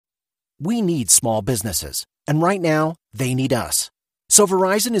We need small businesses, and right now, they need us. So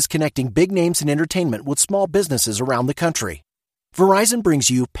Verizon is connecting big names in entertainment with small businesses around the country. Verizon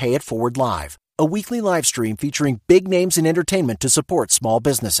brings you Pay It Forward Live, a weekly live stream featuring big names in entertainment to support small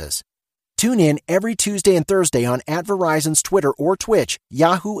businesses. Tune in every Tuesday and Thursday on @Verizon's Twitter or Twitch,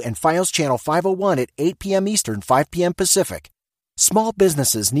 Yahoo, and Fios Channel 501 at 8 p.m. Eastern, 5 p.m. Pacific. Small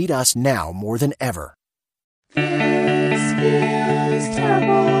businesses need us now more than ever. This feels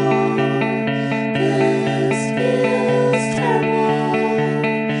terrible. This feels terrible.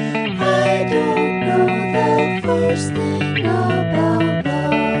 I don't know the first thing about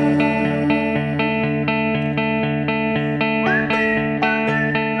love.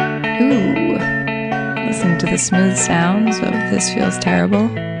 Ooh, listen to the smooth sounds of This Feels Terrible.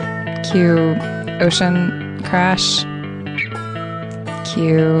 Cue ocean crash.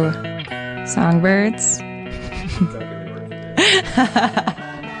 Cue songbirds.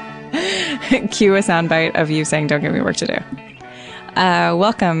 Cue a soundbite of you saying, "Don't give me work to do."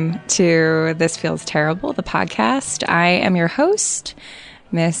 Welcome to This Feels Terrible, the podcast. I am your host,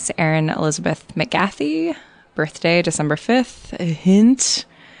 Miss Erin Elizabeth McGathy. Birthday, December 5th. A hint.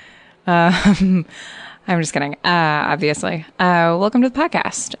 I'm just kidding, obviously. Welcome to the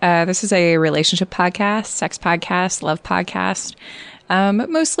podcast. This is a relationship podcast, sex podcast, love podcast. But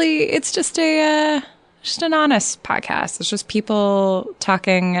mostly it's just an honest podcast. It's just people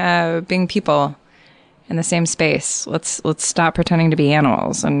talking, being people in the same space. Let's stop pretending to be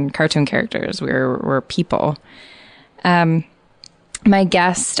animals and cartoon characters. We're people. My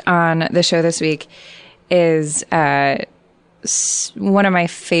guest on the show this week is one of my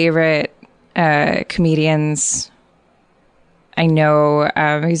favorite comedians. I know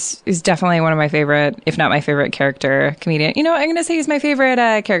he's definitely one of my favorite, if not my favorite, character comedian. You know, I'm going to say he's my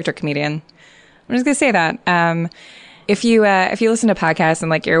favorite character comedian. I'm just going to say that. If you listen to podcasts and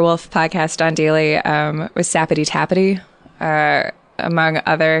like Earwolf podcast, Don Daly with Sappity Tappity, among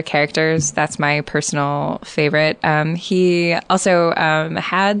other characters, that's my personal favorite. He also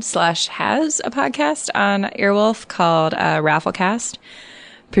has a podcast on Earwolf called Rafflecast,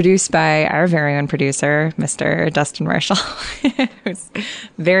 produced by our very own producer, Mr. Dustin Marshall, who's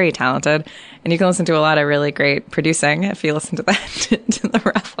very talented. And you can listen to a lot of really great producing if you listen to that, to the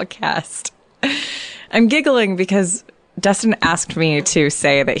Rafflecast. I'm giggling because Dustin asked me to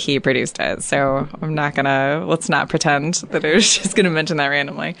say that he produced it, so let's not pretend that I was just going to mention that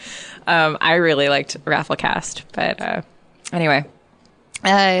randomly. I really liked Rafflecast, but anyway.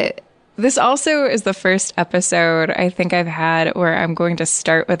 This also is the first episode I think I've had where I'm going to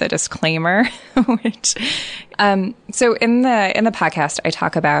start with a disclaimer, which, so in the podcast, I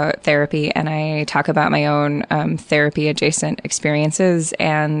talk about therapy and I talk about my own, therapy adjacent experiences.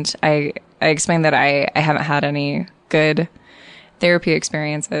 And I explain that I haven't had any good therapy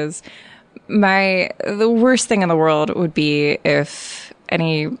experiences. The worst thing in the world would be if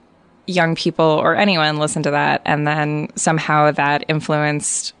any young people or anyone listened to that and then somehow that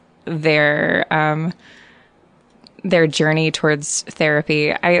influenced their journey towards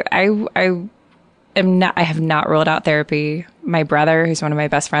therapy. I have not ruled out therapy. My brother, who's one of my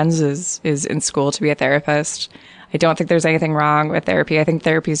best friends, is in school to be a therapist. I don't think there's anything wrong with therapy. I think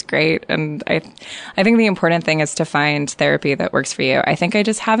therapy is great, and I think the important thing is to find therapy that works for you. I think I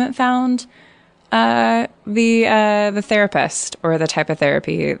just haven't found the therapist or the type of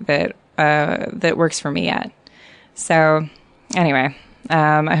therapy that works for me yet. So anyway.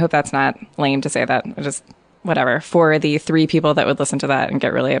 I hope that's not lame to say that. Just whatever. For the 3 people that would listen to that and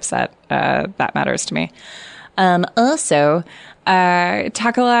get really upset, that matters to me. Also,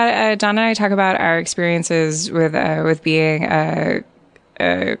 talk a lot. Don and I talk about our experiences with being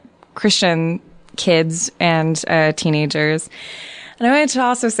Christian kids and teenagers. And I wanted to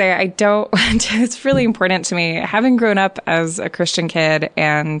also say it's really important to me, having grown up as a Christian kid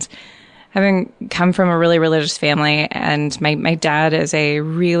and having come from a really religious family, and my dad is a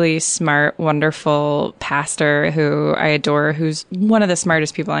really smart, wonderful pastor who I adore, who's one of the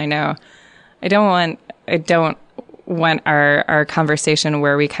smartest people I know. I don't want our conversation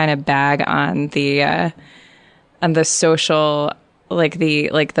where we kind of bag on the social, like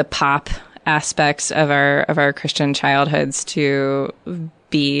the pop aspects of our Christian childhoods to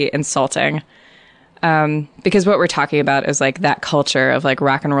be insulting. Because what we're talking about is like that culture of like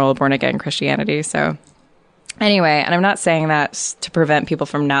rock and roll, born again Christianity. So anyway, and I'm not saying that to prevent people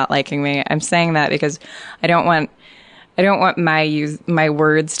from not liking me. I'm saying that because I don't want my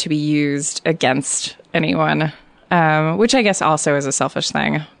words to be used against anyone, which I guess also is a selfish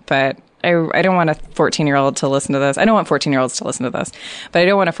thing. But I don't want a 14-year-old to listen to this. I don't want 14-year-olds to listen to this, but I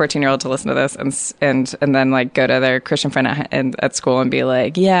don't want a 14-year-old to listen to this and then like go to their Christian friend at school and be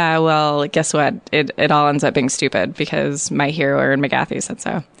like, yeah, well, guess what? It all ends up being stupid because my hero Erin McGathy said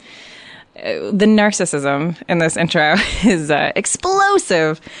so. The narcissism in this intro is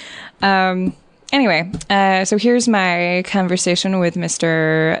explosive. Anyway, so here's my conversation with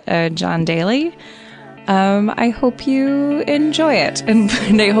Mr. John Daly. I hope you enjoy it, and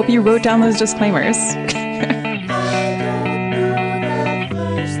I hope you wrote down those disclaimers.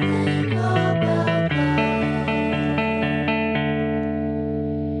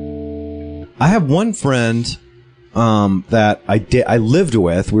 I have one friend that I lived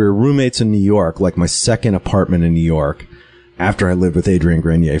with. We were roommates in New York, like my second apartment in New York. After I lived with Adrian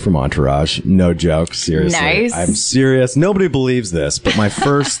Grenier from Entourage. No joke, seriously. Nice. I'm serious. Nobody believes this, but my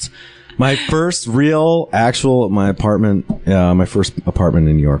first real actual my first apartment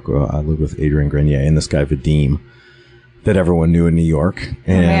in New York, I lived with Adrian Grenier and this guy Vadim that everyone knew in New York.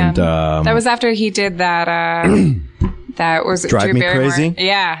 And that was after he did that that was Drive Drew Me Barrymore. Crazy?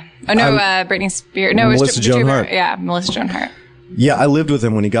 Yeah. Oh no, Britney Spears. No, it was Melissa Drew Joan Barrymore. Hart. Yeah, Melissa Joan Hart. Yeah, I lived with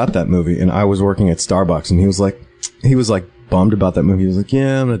him when he got that movie, and I was working at Starbucks, and he was like bummed about that movie. He was like,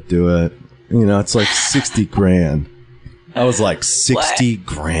 yeah, I'm gonna do it. You know, it's like 60 grand. I was like, 60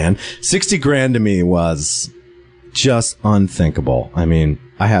 grand? 60 grand to me was just unthinkable. I mean,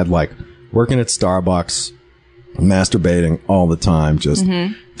 I had like working at Starbucks, masturbating all the time, just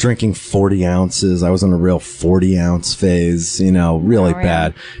drinking 40 ounces. I was in a real 40 ounce phase, you know, really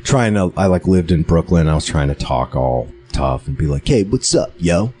bad. I like lived in Brooklyn. I was trying to talk all tough and be like, hey, what's up,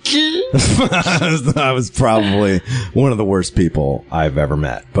 yo? I was probably one of the worst people I've ever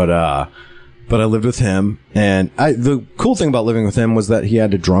met. But I lived with him, and the cool thing about living with him was that he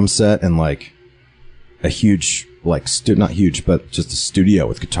had a drum set and like a huge, like not huge, but just a studio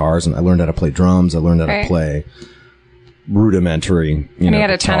with guitars, and I learned how to play drums. I learned how to play rudimentary, and he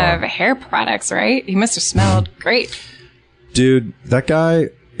had a ton of hair products, right? He must have smelled great. Dude, that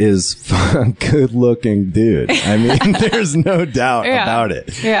guy is a good-looking dude. I mean, there's no doubt about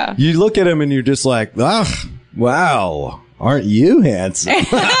it. Yeah. You look at him and you're just like, wow, aren't you handsome?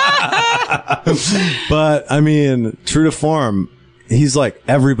 But, I mean, true to form, he's like,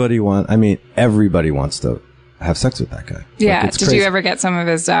 everybody wants to have sex with that guy. Yeah. Like, Did you ever get some of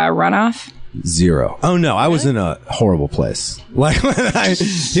his runoff? Zero. Oh, no, I was in a horrible place. Like,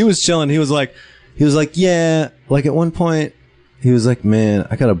 he was chilling. He was like, yeah, like at one point, he was like, man,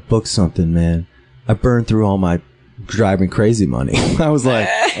 I got to book something, man. I burned through all my Drive Me Crazy money. I was like,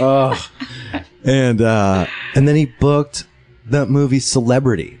 oh. And then he booked that movie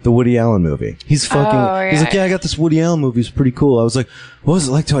Celebrity, the Woody Allen movie. He's fucking, he's like, yeah, I got this Woody Allen movie. It's pretty cool. I was like, what was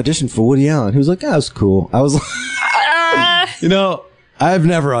it like to audition for Woody Allen? He was like, yeah, it was cool. I was like, you know, I've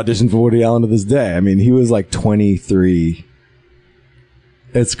never auditioned for Woody Allen to this day. I mean, he was like 23.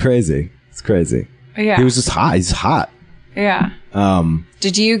 It's crazy. It's crazy. Yeah. He was just hot. He's hot. Yeah.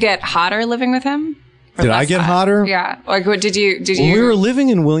 Did you get hotter living with him? Or Did I less get hot? hotter? Yeah. Like, what did you? Well, we were living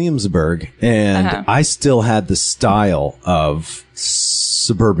in Williamsburg, and I still had the style of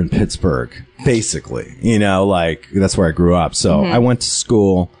suburban Pittsburgh, basically. You know, like, that's where I grew up. So I went to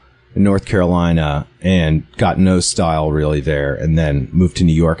school in North Carolina and got no style really there, and then moved to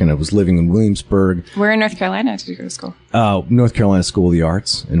New York, and I was living in Williamsburg. Where in North Carolina did you go to school? North Carolina School of the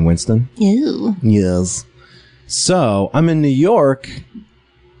Arts in Winston. Ew. Yes. So I'm in New York.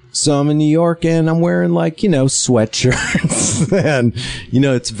 And I'm wearing like, you know, sweatshirts and, you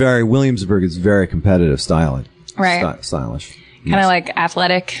know, Williamsburg is very competitive styling. Right. Stylish. Kind of like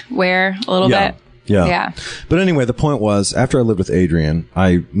athletic wear a little bit. Yeah. But anyway, the point was, after I lived with Adrian,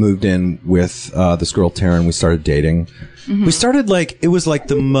 I moved in with this girl, Taryn. We started dating. Mm-hmm. We started like, it was like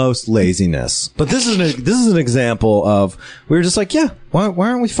the most laziness. But this is an example of, we were just like, yeah, why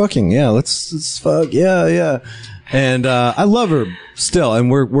aren't we fucking? Yeah, let's fuck. Yeah. And I love her still,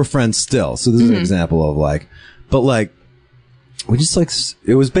 and we're friends still. So this is an example of like, but like, we just like,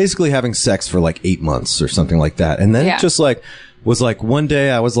 it was basically having sex for like 8 months or something like that. And then it just like, was like one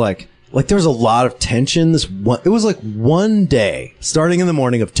day I was like there was a lot of tension. It was like one day starting in the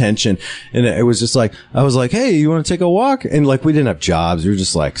morning of tension. And it was just like, I was like, hey, you want to take a walk? And like, we didn't have jobs. We were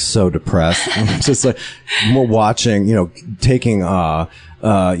just like so depressed. Just like more watching, you know, taking, you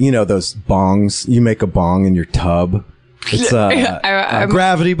know, those bongs. You make a bong in your tub. It's a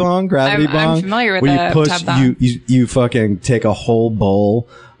gravity bong. I'm familiar with where the you push, tub bong. you fucking take a whole bowl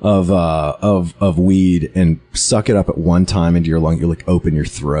of weed and suck it up at one time into your lung. You like open your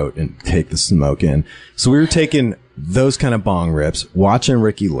throat and take the smoke in. So we were taking those kind of bong rips, watching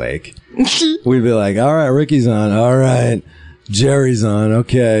Ricky Lake. We'd be like, all right, Ricky's on. All right. Jerry's on.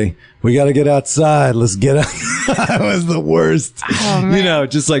 Okay. We got to get outside. Let's get out. That was the worst. You know,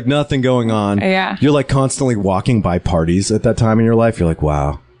 just like nothing going on. Yeah. You're like constantly walking by parties at that time in your life. You're like,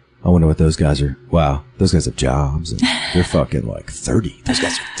 wow, I wonder what those guys are. Wow. Those guys have jobs and they're fucking like 30. Those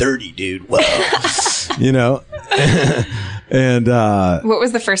guys are 30, dude. Whoa. You know? And, What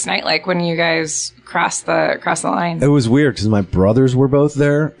was the first night like when you guys crossed the line? it was weird because my brothers were both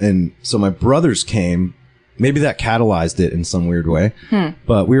there. And so my brothers came. Maybe that catalyzed it in some weird way.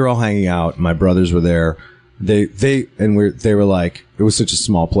 But we were all hanging out. My brothers were there. They were like, it was such a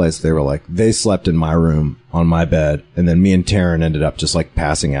small place. They were like, they slept in my room on my bed. And then me and Taryn ended up just like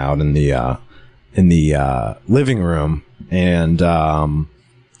passing out in the living room. And then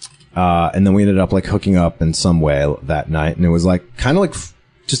we ended up like hooking up in some way that night. And it was like kind of like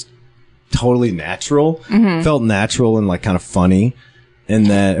just totally natural. Felt natural and like kind of funny. And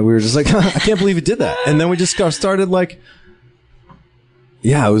then we were just like, I can't believe he did that. And then we just started like,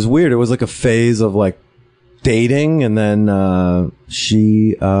 yeah, it was weird. It was like a phase of like dating. And then,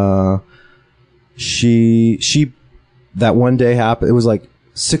 she, that one day happened. It was like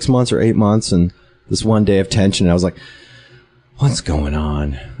 6 months or 8 months. And this one day of tension, I was like, what's going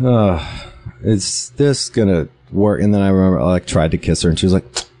on? Is this gonna work? And then I remember I like tried to kiss her and she was like,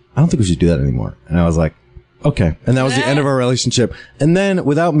 I don't think we should do that anymore. And I was like, okay. And that was the end of our relationship. And then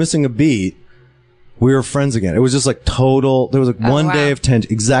without missing a beat, we were friends again. It was just like total, there was like one day of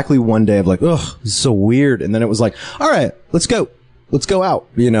tension, exactly one day of like, ugh, this is so weird. And then it was like, all right, let's go out,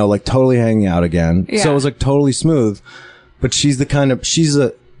 you know, like totally hanging out again. Yeah. So it was like totally smooth, but she's a kind of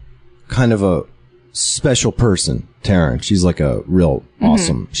a special person, Taryn. She's like a real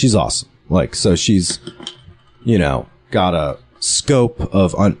awesome, she's awesome. Like, so she's, you know, got a scope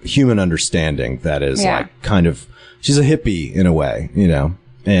of human understanding that is like kind of, she's a hippie in a way, you know,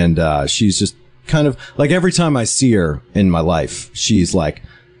 and she's just kind of like every time I see her in my life, she's like,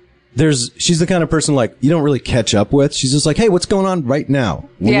 she's the kind of person like you don't really catch up with. She's just like, hey, what's going on right now?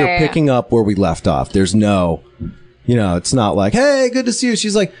 We're picking up where we left off. There's no, you know, it's not like, hey, good to see you.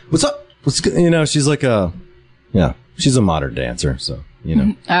 She's like, what's up? What's good? You know, she's like she's a modern dancer. So, you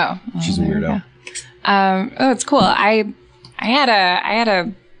know, she's a weirdo. It's cool. I had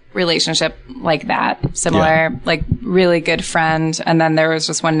a relationship like that, similar, like really good friend. And then there was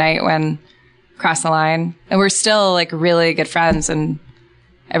just one night when crossed the line and we're still like really good friends and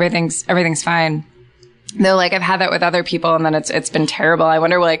everything's fine. Though like I've had that with other people and then it's been terrible. I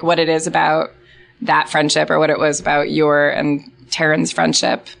wonder like what it is about that friendship or what it was about your and Taryn's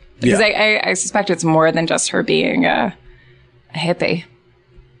friendship. Because I suspect it's more than just her being a hippie.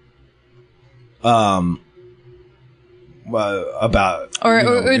 About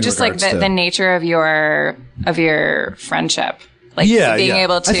or just like the nature of your friendship, like being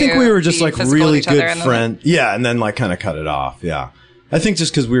able to. I think we were just like really good friends. Yeah, and then like kind of cut it off. Yeah, I think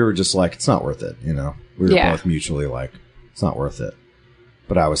just because we were just like it's not worth it. You know, we were both mutually like it's not worth it.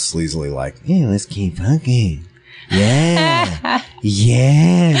 But I was sleazily like, yeah, let's keep fucking. Yeah,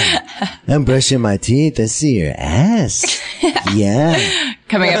 yeah. I'm brushing my teeth. I see your ass. Yeah,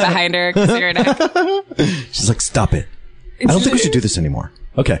 coming up behind her, kissing her neck. She's like, stop it. I don't think we should do this anymore.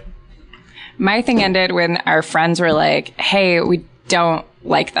 Okay. My thing ended when our friends were like, hey, we don't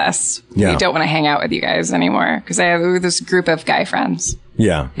like this. Yeah. We don't want to hang out with you guys anymore. Because I have this group of guy friends.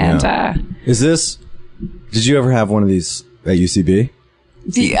 Yeah. And, did you ever have one of these at UCB?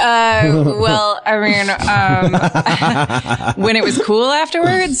 Well, I mean, when it was cool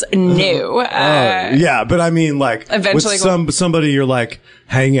afterwards, no. Yeah, but I mean, like, eventually with somebody you're like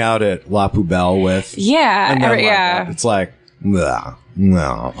hanging out at La Poubelle with. Yeah, and then, it's like,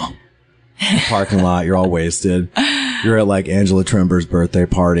 no. Parking lot, you're all wasted. You're at like Angela Trimber's birthday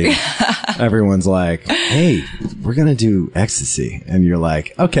party. Everyone's like, hey, we're gonna do ecstasy. And you're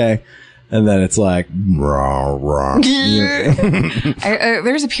like, okay. And then it's like, rah, rah.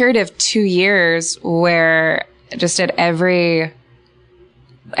 There's a period of 2 years where just at I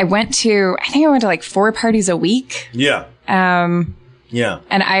went to like 4 parties a week. Yeah. Yeah.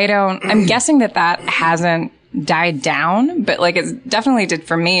 And I'm guessing that hasn't died down, but like it definitely did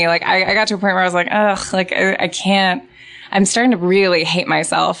for me. Like I got to a point where I was like, ugh, like I can't, I'm starting to really hate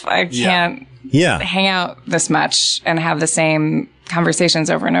myself. I can't hang out this much and have the same conversations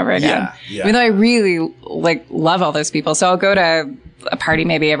over and over again. Yeah. Even though I really like love all those people. So I'll go to a party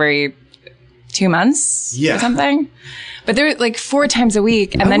maybe every 2 months or something. But they're like 4 times a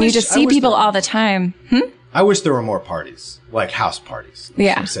week and then you just see people all the time. I wish there were more parties, like house parties.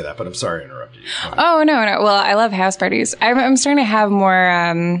 Yeah. I say that, but I'm sorry I interrupted you. Oh, no. Well, I love house parties. I'm starting to have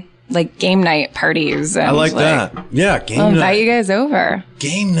more like game night parties. And I like that. Yeah, game I'll invite night. you guys over.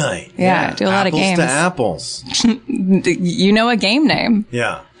 Game night. Yeah, do a lot of games. Apples to apples. You know a game name.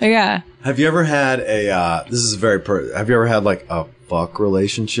 Yeah. Yeah. Have you ever had a, this is very, have you ever had like a fuck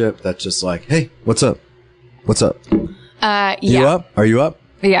relationship that's just like, hey, what's up? What's up? Yeah. You up? Are you up?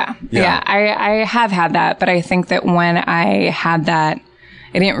 Yeah. Yeah. Yeah. I have had that, but I think that when I had that,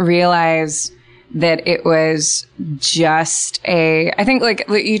 I didn't realize that it was just I think like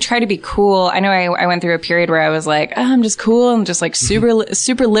you try to be cool. I know I went through a period where I was like, oh, I'm just cool. I'm just like super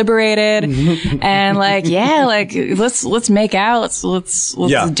liberated and like, yeah, like let's make out. Let's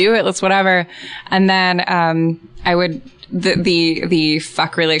do it. Let's whatever. And then, the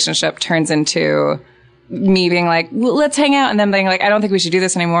fuck relationship turns into me being like, let's hang out. And then being like, I don't think we should do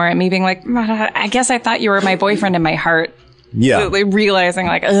this anymore. And me being like, I guess I thought you were my boyfriend in my heart. Yeah. Realizing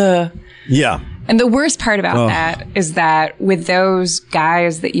like, ugh. Yeah. And the worst part about that is that with those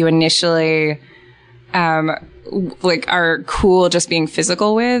guys that you initially, like are cool just being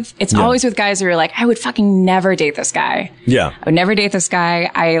physical with, it's always with guys who are like, I would fucking never date this guy. Yeah. I would never date this guy.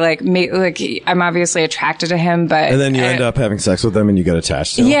 I I'm obviously attracted to him, but. And then you end up having sex with them and you get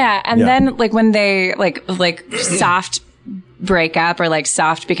attached to them. Yeah. And then like when they like soft break up or like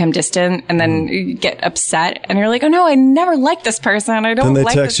soft become distant and then you get upset and you're like, oh no, I never liked this person. I don't Then they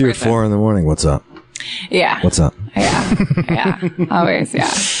like text this you at person. 4 a.m. What's up? Yeah. What's up? Yeah. Yeah. Always. Yeah.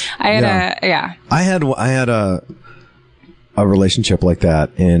 I had a relationship like that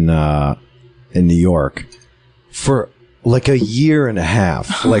in New York for like a year and a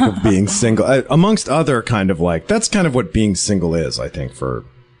half, like of being single, amongst other kind of like, that's kind of what being single is, I think, for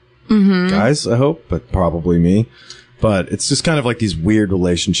guys, I hope, but probably me. But it's just kind of like these weird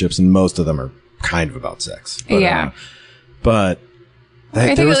relationships, and most of them are kind of about sex. But, but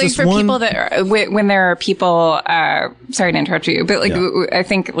I think like for people that are, when there are people, sorry to interrupt you, but like I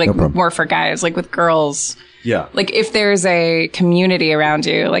think like more for guys, like with girls. Yeah. Like if there's a community around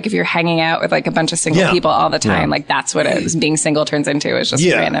you, like if you're hanging out with like a bunch of single people all the time, like that's what being single turns into. Is just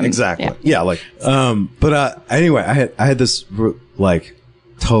random. Exactly. Yeah. Like, but anyway, I had this like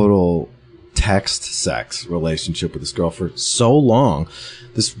total text sex relationship with this girl for so long.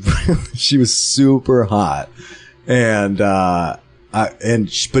 She was super hot, but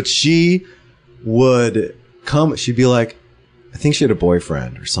she would come. She'd be like, I think she had a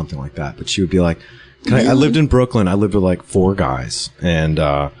boyfriend or something like that. But she would be like, I lived in Brooklyn. I lived with like 4 guys, and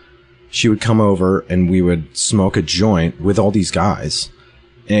she would come over and we would smoke a joint with all these guys,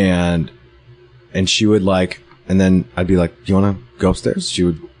 and she would like, and then I'd be like, do you want to go upstairs? She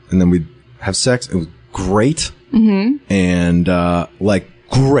would, and then we'd have sex. It was great. And like,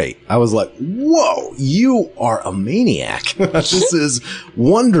 great. I was like, whoa, you are a maniac. This is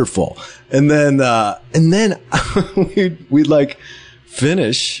wonderful. And then we'd like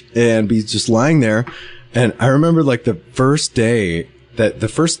finish and be just lying there. And I remember like the first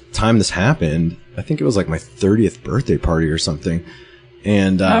time this happened, I think it was like my 30th birthday party or something.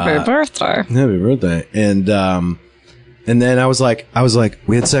 And, happy birthday. Happy birthday. And then I was like,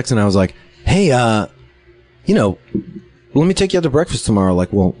 we had sex and I was like, hey, let me take you out to breakfast tomorrow. Like,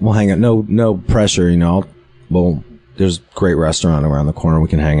 we'll hang out. No pressure, there's a great restaurant around the corner. We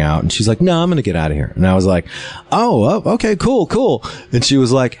can hang out. And she's like, no, I'm going to get out of here. And I was like, oh, okay, cool. And she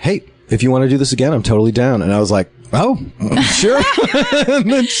was like, hey, if you want to do this again, I'm totally down. And I was like, oh, sure.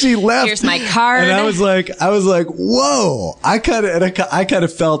 And then she left. Here's my card. And I was like, whoa. I kind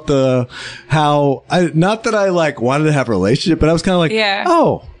of felt not that I like wanted to have a relationship, but I was kind of like,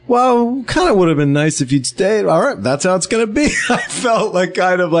 oh, well, kind of would have been nice if you'd stayed. All right, that's how it's going to be. I felt like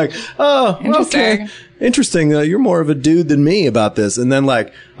kind of like, oh, okay. Interesting. You're more of a dude than me about this. And then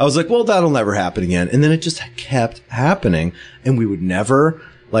like, I was like, well, that'll never happen again. And then it just kept happening. And we would never,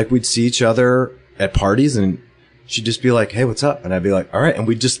 like, we'd see each other at parties and she'd just be like, hey, what's up? And I'd be like, all right. And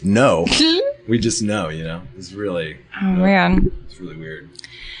we'd just know. It's really, man, it's really weird.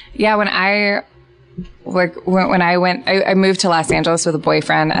 Yeah. When I moved to Los Angeles with a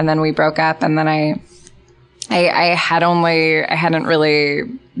boyfriend and then we broke up and then I hadn't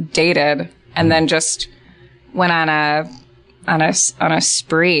really dated and then just went on a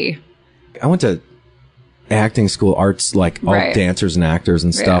spree. I went to acting school, arts, like all dancers and actors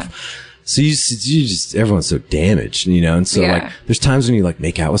and stuff. Yeah. So you just, everyone's so damaged, and so like, there's times when you like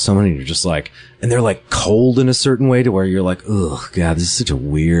make out with someone and you're just like, and they're like cold in a certain way to where you're like, oh God, this is such a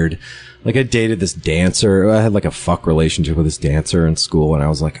weird, like I dated this dancer. I had like a fuck relationship with this dancer in school and I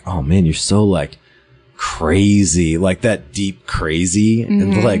was like, oh man, you're so like crazy, like that deep crazy.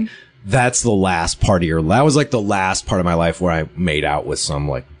 And like, that's the last part of that was like the last part of my life where I made out with some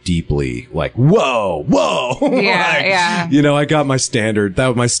like deeply like, whoa. Yeah. You know, I got my standard.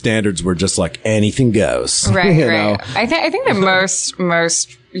 My standards were just like anything goes. Right. you Right. know? I think that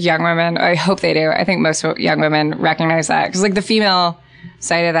most young women, I hope they do. I think most young women recognize that because like the female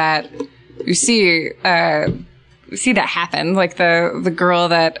side of that, you see that happen. Like the girl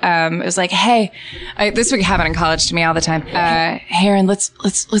that is like, hey, this would happen in college to me all the time. Hey, Aaron, let's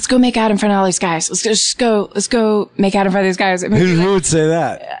go make out in front of all these guys. Let's go make out in front of these guys. Who would say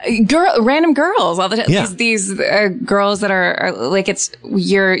that? Random girls all the time. Yeah. These girls that are like, it's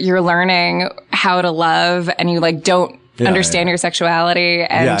you're learning how to love, and you like don't understand your sexuality,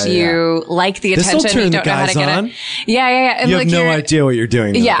 and you like the This will attention. turn You the don't know how to guys get on. it. Yeah. And You like have no you're- idea what you're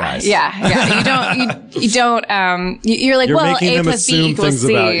doing to the guys. You don't. You're like, You're well, making A them plus B assume equals things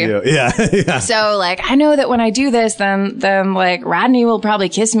C. about you. Yeah. So like, I know that when I do this, then like Rodney will probably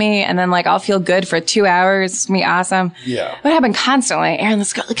kiss me, and then like I'll feel good for 2 hours. It's gonna be awesome. Yeah. What happened constantly? Aaron,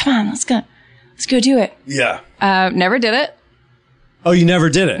 let's go. Come on, let's go do it. Yeah. Never did it. Oh, you never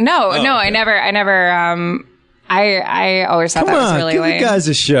did it? No, Oh, no, okay. I never. I always thought Come that was on, really give lame. the guys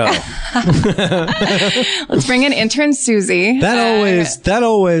a show. Let's bring in intern Susie. That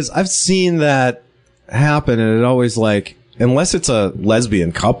always, I've seen that happen, and it always like, unless it's a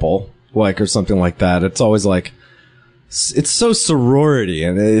lesbian couple, like, or something like that, it's always like, it's so sorority,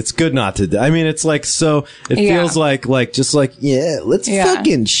 and it's good not to. I mean, it's like so. It feels like just like let's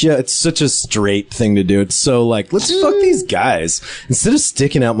fucking show. It's such a straight thing to do. It's so like let's fuck these guys instead of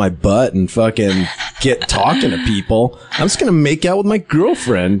sticking out my butt and fucking get talking to people. I'm just gonna make out with my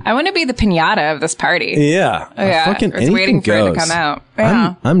girlfriend. I want to be the pinata of this party. Yeah, fucking It's anything waiting for it to goes. come out.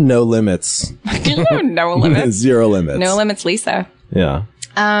 Yeah. I'm no limits. No limits. Zero limits. No limits, Lisa. Yeah.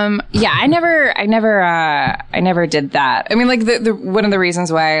 Yeah, I never did that. I mean, like the one of the reasons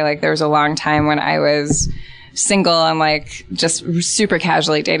why, like, there was a long time when I was single and like just super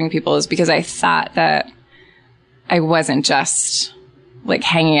casually dating people is because I thought that I wasn't just like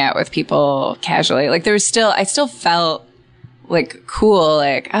hanging out with people casually. Like I still felt like cool,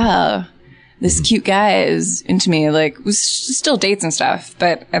 like, oh, this cute guy is into me. Like, it was still dates and stuff.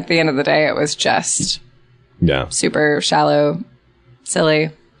 But at the end of the day, it was just super shallow, silly.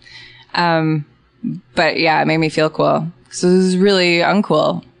 But yeah, it made me feel cool. So it was really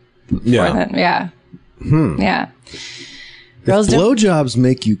uncool. Yeah. Yeah. Yeah. Girls don't. Blowjobs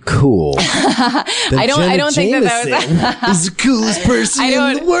make you cool. I don't think that was the coolest person in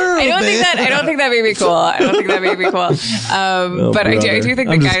the world. I don't think that made me cool. I don't think that made me cool. But I do think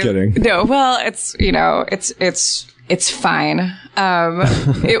the I'm just guys. kidding. No, well, it's fine.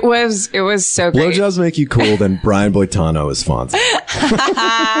 It was so great. Blowjobs make you cool, then Brian Boitano is Fonzie.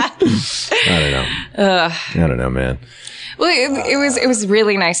 I don't know, man. Well, it was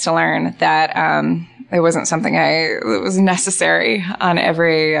really nice to learn that it wasn't something that was necessary on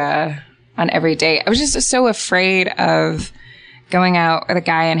every date. I was just so afraid of going out with a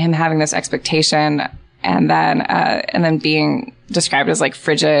guy and him having this expectation, and then being described as like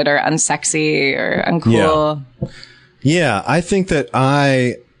frigid or unsexy or uncool. Yeah, I think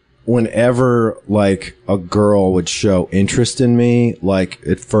that whenever like a girl would show interest in me, like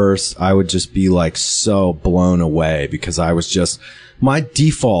at first I would just be like so blown away because I was just, my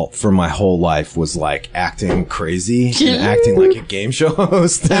default for my whole life was like acting crazy and acting like a game show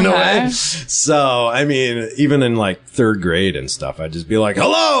host in a way. So, I mean, even in like third grade and stuff, I'd just be like,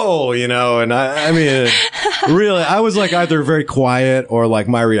 hello, you know, and I mean, really, I was like either very quiet or like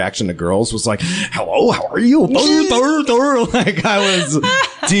my reaction to girls was like, hello, how are you? Like I was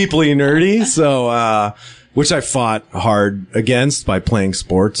deeply nerdy. So, which I fought hard against by playing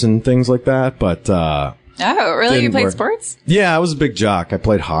sports and things like that. But, Oh, really? You didn't played work. sports? Yeah, I was a big jock. I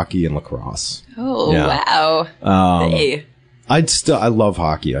played hockey and lacrosse. Oh, Yeah. wow. Hey, I love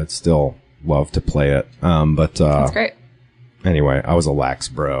hockey. I'd still love to play it. But, that's great. anyway, I was a lax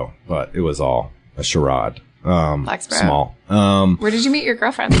bro, but it was all a charade. Lax bro. Small. Where did you meet your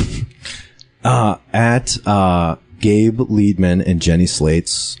girlfriend? At, Gabe Liedman and Jenny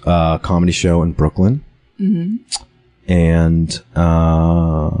Slate's, comedy show in Brooklyn. Mm-hmm. And,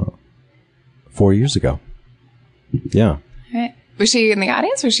 4 years ago. Yeah. Right. Was she in the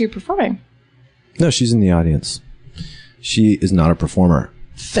audience or was she performing? No, she's in the audience. She is not a performer.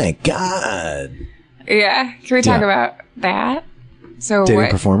 Thank God. Yeah. Can we talk Yeah. about that? So Dating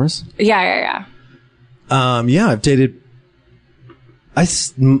what? performers? Yeah. Yeah, I've dated.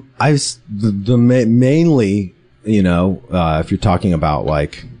 Mainly, you know, if you're talking about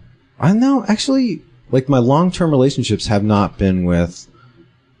like, I don't know, actually, like my long-term relationships have not been with.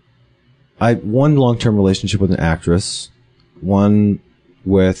 One long-term relationship with an actress, one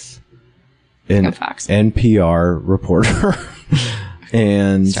with Megan Fox. NPR reporter.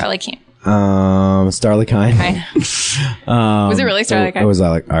 And Starley Kane. Starley Kine. Was it really Starley Kine? It was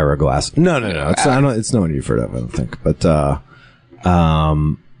like Ira Glass. No. It's no one you've heard of, I don't think. But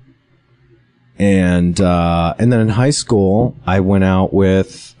and then in high school, I went out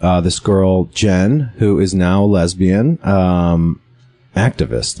with this girl Jen, who is now a lesbian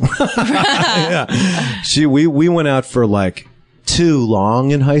activist. Yeah, we went out for like too long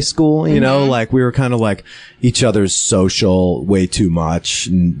in high school, you know, like we were kind of like each other's social way too much,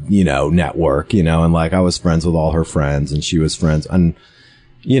 you know, network, you know, and like I was friends with all her friends and she was friends. And,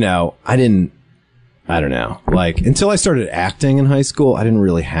 you know, I don't know, like until I started acting in high school, I didn't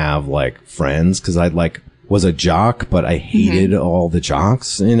really have like friends because I like was a jock, but I hated all the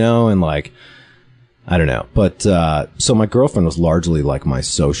jocks, you know, and like, I don't know. But, so my girlfriend was largely like my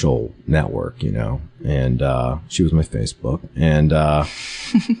social network, you know, and, she was my Facebook and,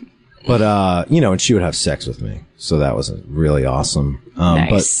 but, you know, and she would have sex with me. So that was really awesome.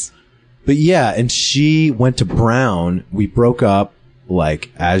 Nice. But yeah, and she went to Brown. We broke up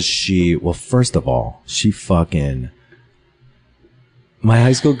like well, first of all, she my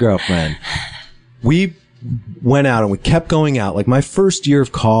high school girlfriend, we went out and we kept going out. Like my first year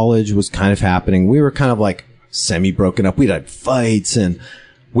of college was kind of happening. We were kind of like semi-broken up. We'd had fights and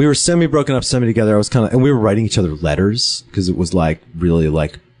we were semi-broken up, semi-together. And we were writing each other letters because it was like really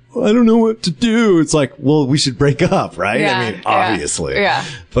like, I don't know what to do. It's like, well, we should break up, right? Yeah, I mean, obviously. Yeah.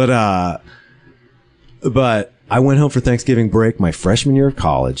 But I went home for Thanksgiving break my freshman year of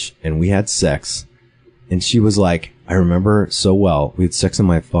college and we had sex. And she was like, I remember so well. We had sex in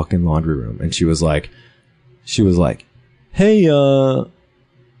my fucking laundry room. And she was like, hey,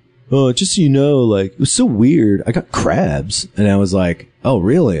 just so you know, like, it was so weird. I got crabs. And I was like, oh,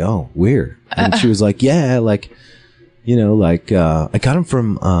 really? Oh, weird. And she was like, yeah, like, you know, like, I got them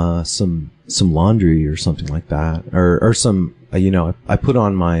from, some laundry or something like that. Or some, you know, I put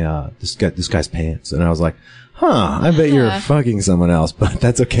on my, this guy's pants. And I was like, huh, I bet you're fucking someone else, but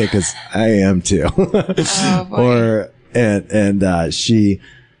that's okay because I am too. Oh, boy. And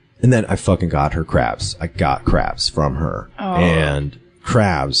then I fucking got her crabs. I got crabs from her. Oh. And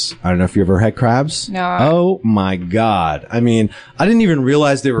crabs. I don't know if you ever had crabs. No. Oh my God. I mean, I didn't even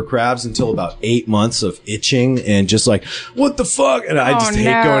realize they were crabs until about 8 months of itching and just like, what the fuck? And I just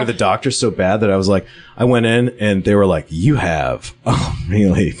hate going to the doctor so bad that I was like, I went in and they were like, you have a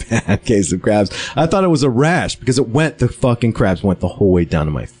really bad case of crabs. I thought it was a rash because the fucking crabs went the whole way down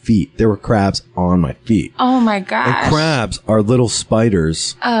to my feet. There were crabs on my feet. Oh my gosh. And crabs are little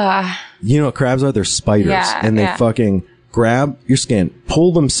spiders. You know what crabs are? They're spiders. Yeah, and they yeah. fucking grab your skin,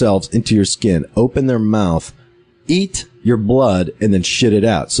 pull themselves into your skin, open their mouth, eat your blood, and then shit it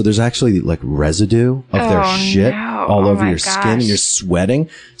out. So there's actually like residue of their shit all over your skin and you're sweating.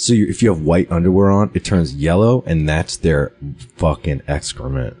 So if you have white underwear on, it turns yellow and that's their fucking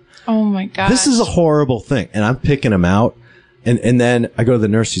excrement. Oh my God. This is a horrible thing. And I'm picking them out. And then I go to the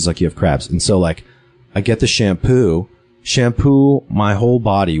nurse. She's like, you have crabs. And so like I get the shampoo my whole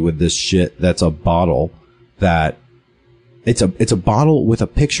body with this shit. That's a bottle that it's a bottle with a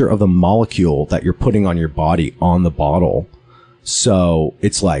picture of the molecule that you're putting on your body on the bottle. So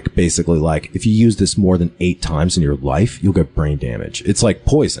it's like basically like if you use this more than 8 times in your life, you'll get brain damage. It's like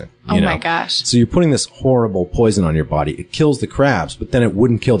poison. You know? My gosh. So you're putting this horrible poison on your body. It kills the crabs, but then it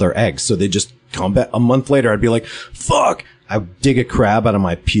wouldn't kill their eggs. So they just come back a month later. I'd be like, fuck. I dig a crab out of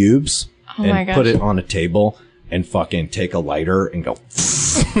my pubes and put it on a table and fucking take a lighter and go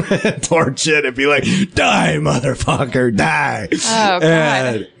torch it and be like, die, motherfucker, die. Oh,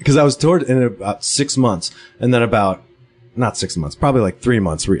 God. Because I was tortured in about 6 months and then not 6 months, probably like 3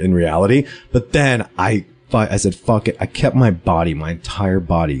 months in reality. But then I said, fuck it. I kept my entire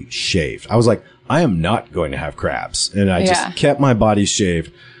body shaved. I was like, I am not going to have crabs. And I just kept my body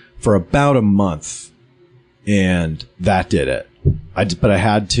shaved for about a month and that did it. But I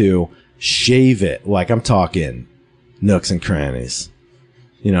had to shave it. Like I'm talking nooks and crannies.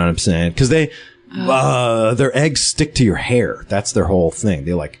 You know what I'm saying? Cause their eggs stick to your hair. That's their whole thing.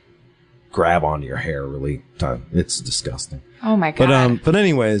 They like grab onto your hair really time. It's disgusting. Oh my God. But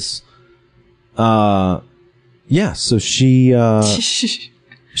anyways, yeah, so she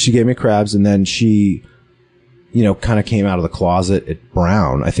gave me crabs and then she, you know, kind of came out of the closet at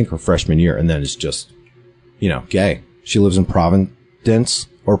Brown, I think her freshman year, and then is just, you know, gay. She lives in Providence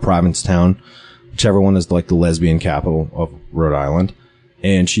or Provincetown, whichever one is like the lesbian capital of Rhode Island.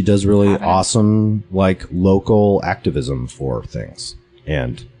 And she does really awesome, like, local activism for things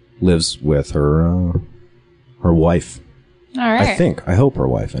and lives with her wife. All right. I hope her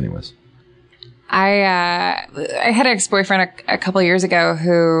wife anyways. I had an ex-boyfriend a couple years ago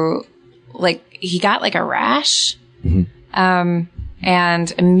who like, he got like a rash.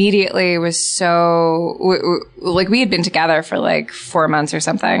 And immediately was so, like, we had been together for like 4 months or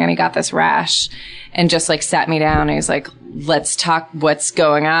something, and he got this rash and just like sat me down. And he was like, let's talk what's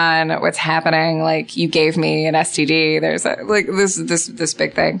going on, what's happening. Like, you gave me an STD. There's like this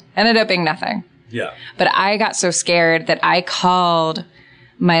big thing. Ended up being nothing. Yeah. But I got so scared that I called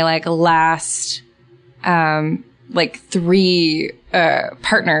my like last, like 3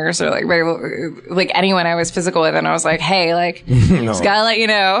 partners or like anyone I was physical with, and I was like, hey, like, just gotta let you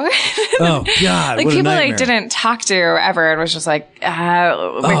know. Oh God! Like, what a people I nightmare. didn't talk to ever, and was just like,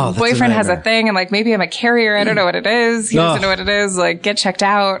 my that's a boyfriend has a nightmare. thing, and like, maybe I'm a carrier. I don't know what it is. He doesn't know what it is. Like, get checked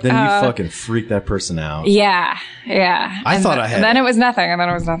out. Then you fucking freak that person out. Yeah. I thought I had And then it. it was nothing, and then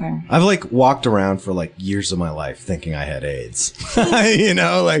it was nothing. I've like walked around for like years of my life thinking I had AIDS. You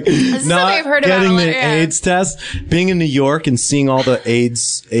know, like not I've heard about getting it, the yeah. AIDS test, being in New York and seeing all the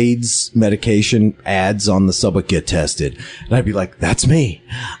AIDS medication ads on the subway, get tested. And I'd be like, that's me.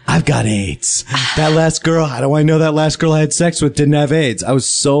 I've got AIDS. That last girl, how do I know that last girl I had sex with didn't have AIDS? I was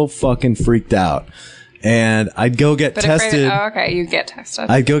so fucking freaked out. And I'd go get tested. Okay, you get tested.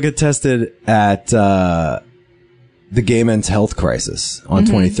 I'd go get tested at the Gay Men's Health Crisis on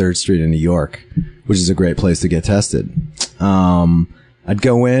 23rd Street in New York, which is a great place to get tested. I'd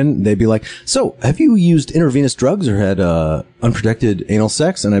go in, they'd be like, so have you used intravenous drugs or had unprotected anal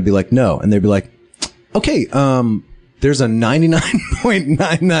sex? And I'd be like, no. And they'd be like, okay, there's a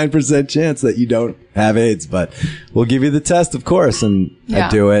 99.99% chance that you don't have AIDS, but we'll give you the test, of course. And Yeah.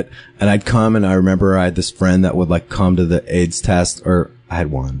 I'd do it. And I'd come, and I remember I had this friend that would like come to the AIDS test, or I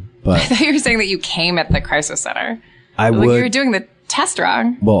had one, I but thought you were saying that you came at the crisis center. I Like, would. you were doing the test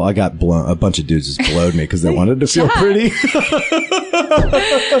wrong. Well, I got blown. A bunch of dudes just blowed me because they wanted to feel pretty.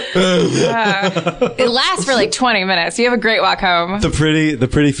 It lasts for like 20 minutes. You have a great walk home. the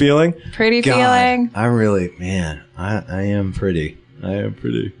pretty feeling. Pretty God, feeling. I'm really, man. I am pretty. I am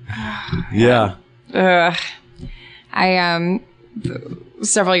pretty. Yeah.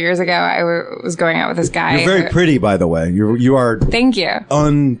 Several years ago, I was going out with this guy. You're very pretty, by the way. You are. Thank you.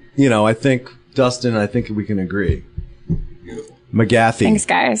 You know, I think Dustin. I think we can agree. McGathy. Thanks,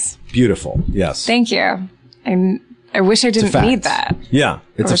 guys. Beautiful. Yes. Thank you. I wish I didn't fact. need that. Yeah.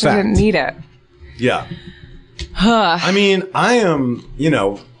 It's I a wish I didn't fact. need it. Yeah. I mean, I am, you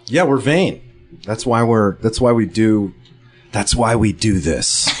know, yeah, we're vain. That's why we do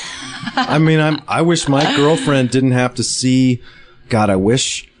this. I mean, I wish my girlfriend didn't have to see, God, I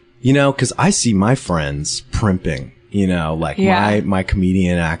wish, you know, cause I see my friends primping, you know, like Yeah. my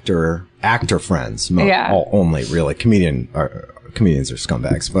comedian actor friends, Yeah. only really comedians are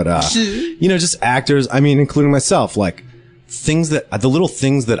scumbags, but, you know, just actors. I mean, including myself, like, the little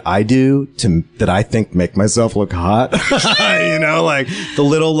things that I do that I think make myself look hot, you know, like the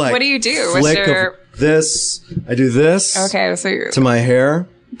little, like, What do you do? What's flick your- of this. I do this Okay, so you to my hair.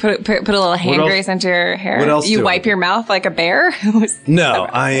 put a little hand else- grease into your hair. what else You do I wipe do? your mouth like a bear? No,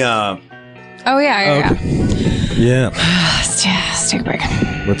 Oh, yeah. yeah. Let's take a break.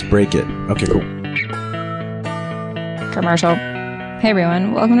 Let's break it. Okay, cool. Commercial. Hey,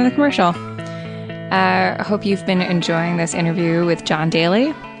 everyone. Welcome to the commercial. I hope you've been enjoying this interview with John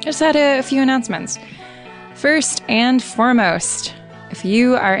Daly. Just had a few announcements. First and foremost, if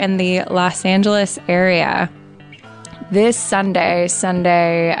you are in the Los Angeles area, this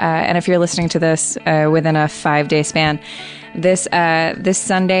Sunday, and if you're listening to this within a 5-day span, this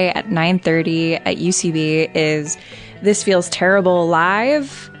Sunday at 9:30 at UCB is This Feels Terrible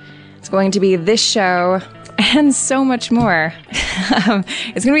Live. It's going to be this show and so much more.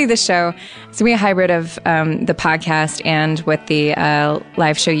 It's going to be this show. It's going to be a hybrid of the podcast and what the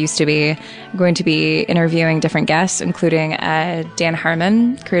live show used to be. I'm going to be interviewing different guests, including Dan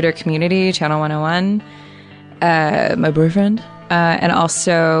Harmon, creator of Community, Channel 101, my boyfriend, and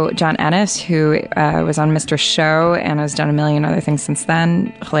also John Ennis, who was on Mr. Show and has done a million other things since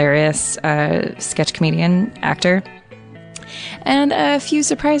then. Hilarious sketch comedian, actor. And a few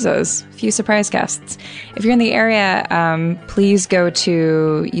surprise guests. If you're in the area, please go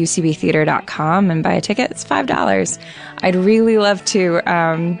to ucbtheater.com and buy a ticket. It's $5. I'd really love to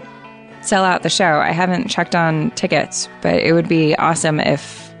sell out the show. I haven't checked on tickets, but it would be awesome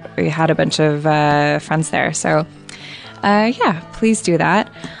if we had a bunch of friends there. So, yeah, please do that.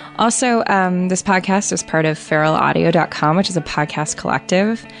 Also, this podcast is part of feralaudio.com, which is a podcast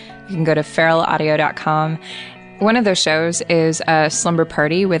collective. You can go to feralaudio.com. One of those shows is Slumber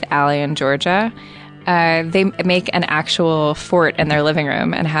Party with Allie and Georgia. They make an actual fort in their living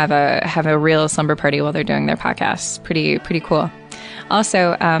room and have a real slumber party while they're doing their podcast. Pretty cool.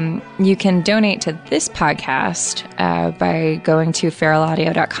 Also, you can donate to this podcast by going to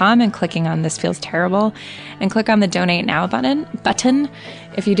feralaudio.com and clicking on This Feels Terrible and click on the Donate Now button.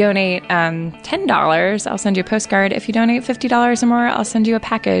 If you donate $10, I'll send you a postcard. If you donate $50 or more, I'll send you a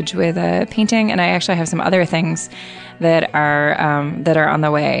package with a painting. And I actually have some other things that are on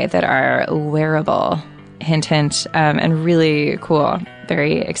the way that are wearable. Hint, hint, and really cool.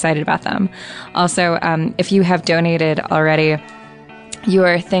 Very excited about them. Also, if you have donated already,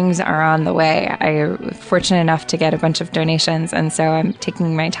 your things are on the way. I'm fortunate enough to get a bunch of donations, and so I'm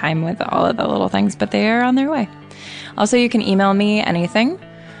taking my time with all of the little things, but they are on their way. Also, you can email me anything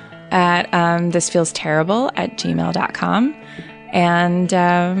at thisfeelsterrible@gmail.com. And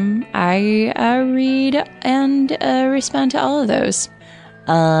I read and respond to all of those.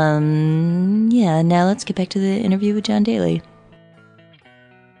 Yeah, now let's get back to the interview with John Daly.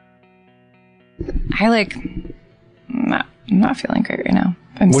 I'm not feeling great right now.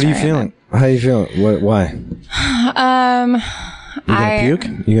 What are you feeling? How are you feeling? Why? You gonna puke?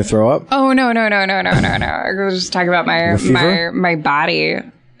 You gonna throw up? Oh, no. I was just talking about my body.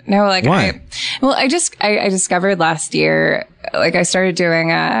 No, like, why? I discovered last year, like, I started doing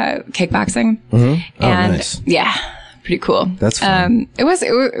kickboxing. Mm-hmm. Oh, and nice. Yeah, pretty cool. That's fun. It was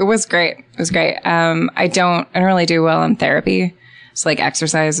great. It was great. I don't really do well in therapy. So, like,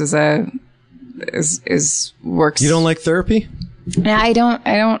 exercise works. You don't like therapy? Yeah, I don't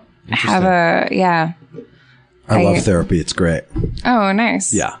have I love therapy. It's great. Oh,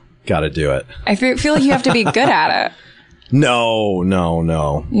 nice. Yeah. Gotta do it. I feel like you have to be good at it. No.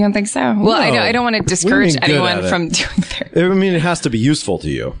 You don't think so? Well, No. I don't want to discourage anyone from doing therapy. I mean, it has to be useful to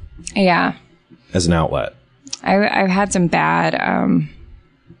you Yeah. as an outlet. I've had some bad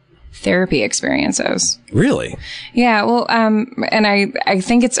therapy experiences. Really? Yeah, well, and I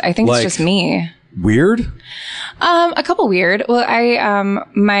think it's Like, just me. Weird? A couple weird. Well,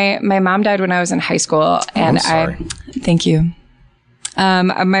 my mom died when I was in high school, and I'm sorry. Thank you.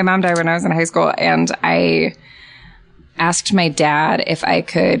 My mom died when I was in high school, and I asked my dad if I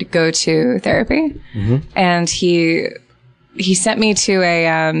could go to therapy, and he sent me to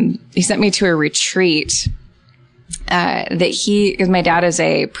a retreat. Because my dad is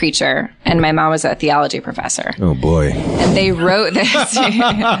a preacher and my mom was a theology professor. Oh boy. And they wrote this.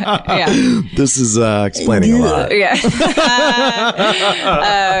 Yeah. This is explaining a lot. Yeah.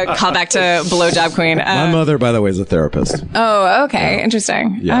 Call back to Blowjob Queen. My mother, by the way, is a therapist. Oh, okay.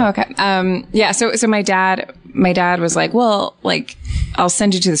 Interesting. Yeah. Oh, okay. Yeah. So my dad was like, well, like, I'll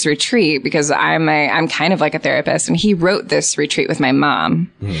send you to this retreat because I'm kind of like a therapist. And he wrote this retreat with my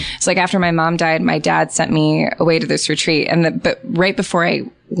mom. So like after my mom died, my dad sent me away to this retreat. But right before I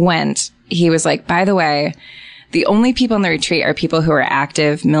went, he was like, by the way, the only people in the retreat are people who are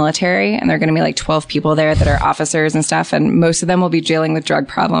active military, and there are going to be like 12 people there that are officers and stuff, and most of them will be dealing with drug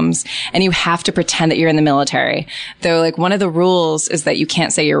problems, and you have to pretend that you're in the military. Though, like, one of the rules is that you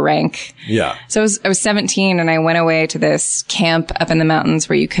can't say your rank. Yeah. So I was 17, and I went away to this camp up in the mountains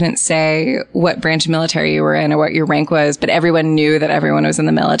where you couldn't say what branch of military you were in or what your rank was, but everyone knew that everyone was in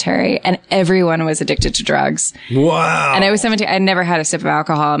the military, and everyone was addicted to drugs. Wow. And I was 17. I'd never had a sip of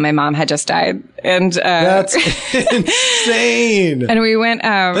alcohol, and my mom had just died. And That's insane. and we went.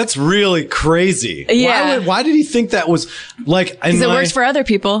 That's really crazy. Yeah. Why did he think that was like? Because it works for other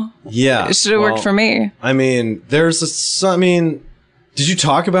people. Yeah. It should have worked for me. I mean, did you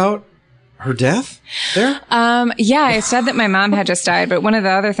talk about her death there? Yeah, I said that my mom had just died, but one of the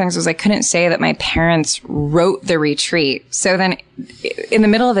other things was I couldn't say that my parents wrote the retreat. So then in the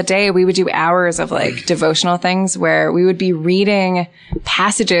middle of the day, we would do hours of like devotional things where we would be reading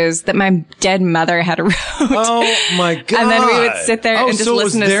passages that my dead mother had wrote. Oh my God. And then we would sit there and just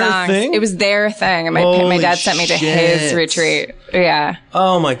listen to songs. Thing? It was their thing. And my dad sent me to his retreat. Yeah.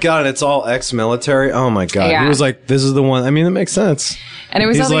 Oh my God. And it's all ex-military. Oh my God. Yeah. He was like, this is the one. I mean, it makes sense. And it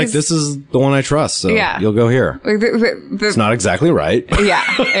was He's all like, these, this is the one I trust. So Yeah. you'll go here. the, It's not exactly right.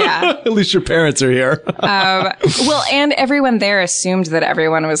 yeah. At least your parents are here. Well, and everyone there assumed that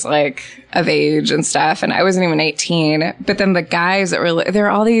everyone was like of age and stuff, and I wasn't even 18. But then the guys that were there were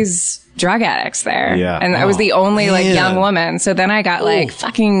all these drug addicts there, Yeah. and I was the only like man. young woman. So then I got like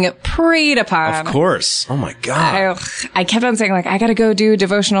fucking preyed upon. Of course. Oh my God. I kept on saying like I got to go do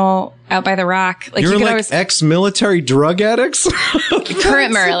devotional out by the rock. Like You're you could like always ex-military drug addicts?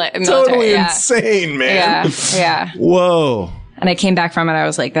 current military. Totally Yeah. insane, man. Yeah. Whoa. And I came back from it. I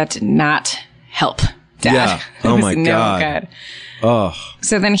was like, that did not help, Dad. Yeah. Oh It was my no God. good. Oh.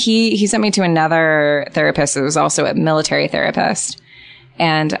 So then he sent me to another therapist that was also a military therapist.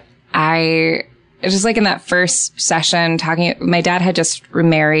 And it was just like in that first session my dad had just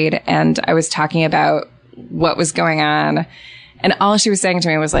remarried, and I was talking about what was going on. And all she was saying to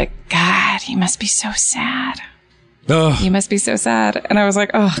me was like, God, you must be so sad. Ugh. You must be so sad. And I was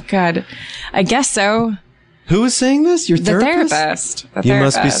like, oh, God, I guess so. Who was saying this? Your The therapist? therapist. You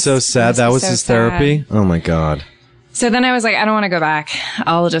must be so sad. That was his therapy? Oh, my God. So then I was like, I don't want to go back.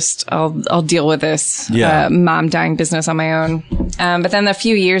 I'll deal with this mom dying business on my own. But then a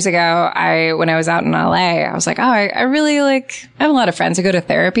few years ago, when I was out in LA, I was like, oh, I really I have a lot of friends who go to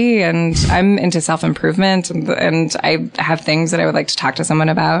therapy, and I'm into self-improvement, and I have things that I would like to talk to someone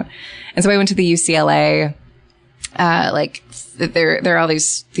about. And so I went to the UCLA. There are all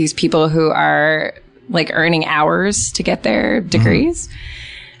these people who are like earning hours to get their degrees. Mm-hmm.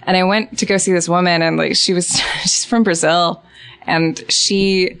 And I went to go see this woman, and she's from Brazil, and this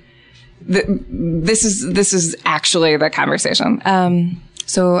is actually the conversation.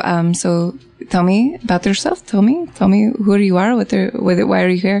 So tell me about yourself. Tell me who you are, why are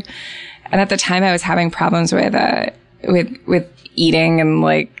you here? And at the time I was having problems with eating and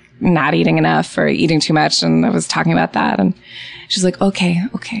like not eating enough or eating too much. And I was talking about that, and she's like, okay.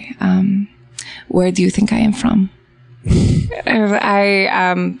 Where do you think I am from?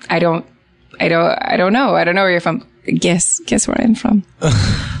 I don't know. I don't know where you're from. Guess where I'm from.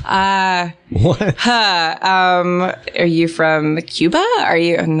 What? Are you from Cuba? Are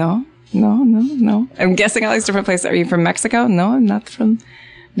you? No. I'm guessing all these different places. Are you from Mexico? No, I'm not from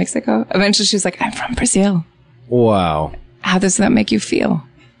Mexico. Eventually she's like, I'm from Brazil. Wow. How does that make you feel?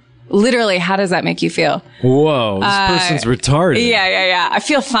 Literally, how does that make you feel? Whoa, this person's retarded. Yeah. I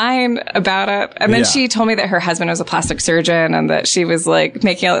feel fine about it. And then she told me that her husband was a plastic surgeon, and that she was like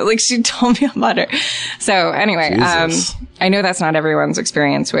she told me about it. So anyway, I know that's not everyone's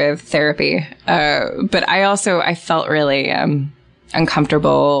experience with therapy. But I felt really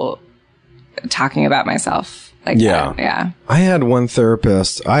uncomfortable talking about myself. Yeah. I had one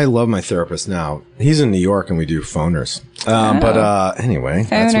therapist. I love my therapist now. He's in New York, and we do phoners. But anyway,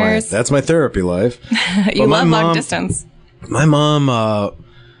 that's my therapy life. You love long distance. My mom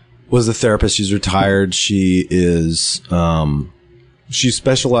was a therapist. She's retired. She is she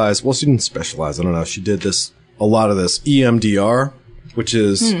specialized. Well, she didn't specialize. I don't know. She did a lot of this EMDR, which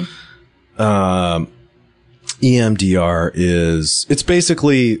is EMDR it's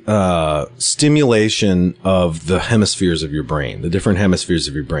basically stimulation of the hemispheres of your brain, the different hemispheres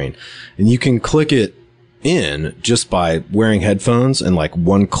of your brain. And you can click it in just by wearing headphones, and like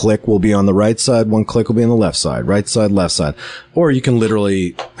one click will be on the right side, one click will be on the left side, right side, left side. Or you can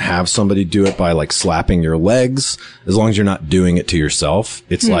literally have somebody do it by like slapping your legs, as long as you're not doing it to yourself.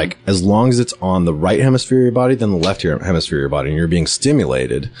 It's like, as long as it's on the right hemisphere of your body, then the left hemisphere of your body, and you're being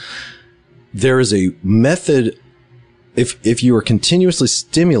stimulated. There is a method, if you are continuously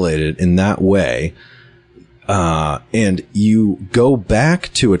stimulated in that way, and you go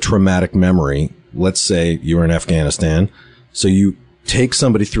back to a traumatic memory, let's say you were in Afghanistan, so you take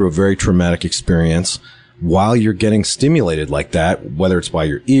somebody through a very traumatic experience while you're getting stimulated like that, whether it's by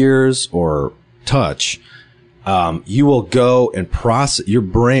your ears or touch, you will go and process your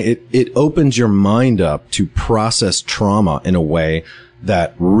brain. It opens your mind up to process trauma in a way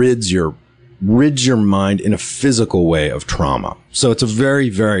that rids your mind in a physical way of trauma. So it's a very,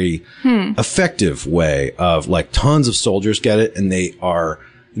 very effective way of, like, tons of soldiers get it, and they are,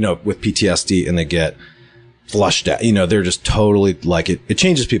 with PTSD, and they get flushed out. They're just totally like it. It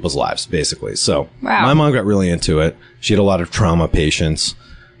changes people's lives, basically. So my mom got really into it. She had a lot of trauma patients.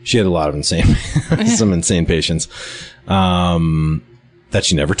 She had a lot of some insane patients. That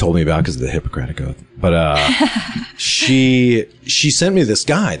she never told me about because of the Hippocratic Oath. But, she sent me this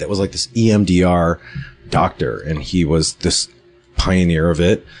guy that was like this EMDR doctor, and he was this pioneer of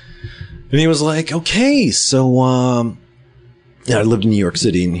it. And he was like, okay, so, I lived in New York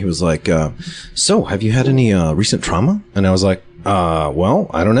City, and he was like, so have you had any, recent trauma? And I was like,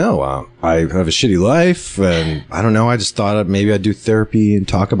 well, I don't know. I have a shitty life, and I don't know. I just thought maybe I'd do therapy and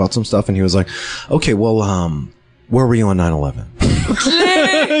talk about some stuff. And he was like, okay, well, where were you on 9/11?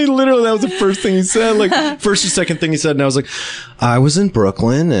 Literally, that was the first thing he said. Like, first or second thing he said. And I was like, I was in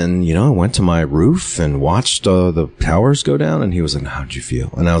Brooklyn, and, I went to my roof and watched the towers go down. And he was like, how'd you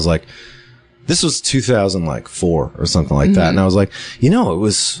feel? And I was like, this was 2004 or something like that. And I was like, it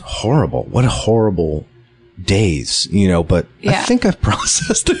was horrible. What a horrible days, but I think I've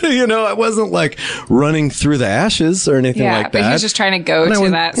processed it. I wasn't like running through the ashes or anything like that. But he was just trying to go to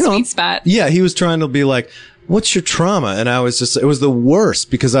that sweet spot. Yeah, he was trying to be like, what's your trauma? And I was just, it was the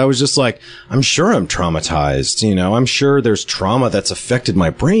worst, because I was just like, I'm sure I'm traumatized. I'm sure there's trauma that's affected my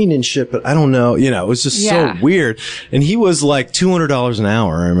brain and shit, but I don't know. It was just so weird. And he was like $200 an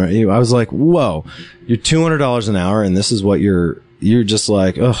hour. I was like, whoa, you're $200 an hour, and this is what you're just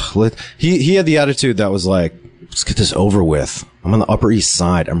like, ugh. He had the attitude that was like, let's get this over with. I'm on the Upper East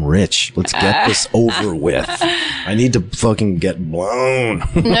Side. I'm rich. Let's get this over with. I need to fucking get blown.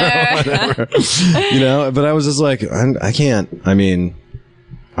 Whatever. But I was just like, I can't. I mean,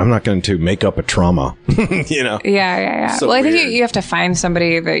 I'm not going to make up a trauma, Yeah. So well, I think weird. you have to find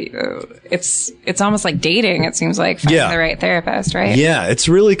somebody that it's almost like dating. It seems like finding the right therapist, right? Yeah, it's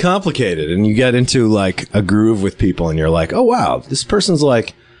really complicated. And you get into like a groove with people and you're like, oh, wow, this person's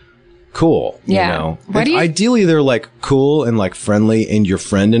like cool. Yeah. Why do you- Ideally, they're like cool and like friendly and your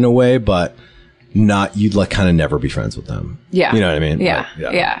friend in a way, but you'd like kind of never be friends with them. Yeah. You know what I mean? Yeah.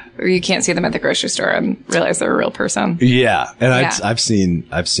 Like, Yeah. Or you can't see them at the grocery store and realize they're a real person. Yeah. And Yeah. I've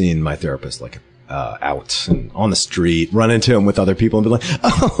seen my therapist like out and on the street, run into him with other people and be like,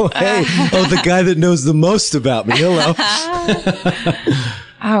 oh, hey, the guy that knows the most about me. Hello.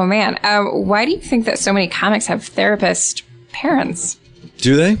 Oh man. Why do you think that so many comics have therapist parents?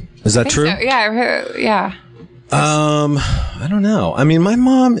 Do they? Is that true? So, yeah. I've heard- yeah. I don't know. I mean, my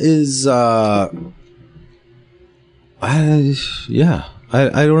mom is, I don't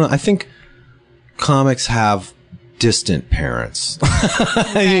know. I think comics have distant parents,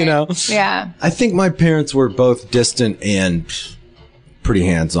 Yeah. I think my parents were both distant and pretty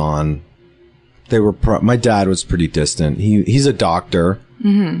hands-on. They were, my dad was pretty distant. He's a doctor.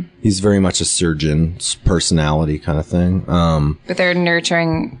 Mm-hmm. He's very much a surgeon's personality kind of thing. But they're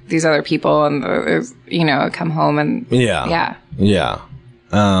nurturing these other people and, come home and. Yeah. Yeah.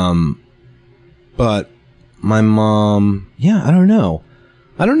 But my mom, I don't know.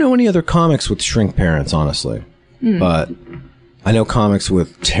 I don't know any other comics with shrink parents, honestly. But I know comics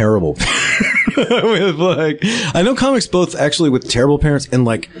with terrible I know comics both actually with terrible parents and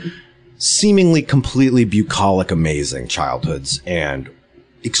like seemingly completely bucolic, amazing childhoods and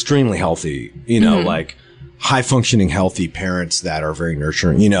extremely healthy, like high functioning, healthy parents that are very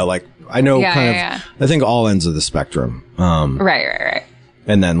nurturing, like I know I think all ends of the spectrum. Right.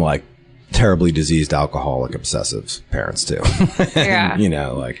 And then like terribly diseased, alcoholic, obsessive parents too. Yeah.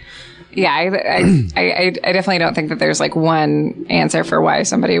 Yeah, I definitely don't think that there's like one answer for why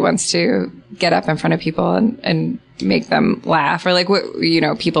somebody wants to get up in front of people and make them laugh, or like what,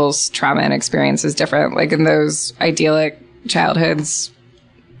 people's trauma and experience is different. Like in those idyllic childhoods,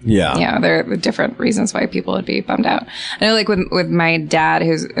 there are different reasons why people would be bummed out. I know like with my dad,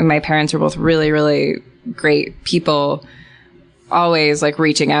 and my parents were both really, really great people, always like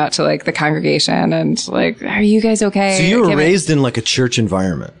reaching out to like the congregation and like, are you guys okay? So you were raised in like a church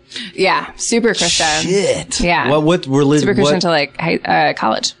environment. Yeah, super Christian. Shit. Yeah. What religion? Super Christian to like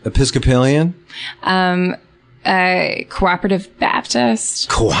college. Episcopalian? Cooperative Baptist.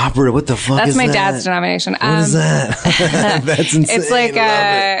 Cooperative? What the fuck That's is my that? dad's denomination. What is that? That's insane. It's like,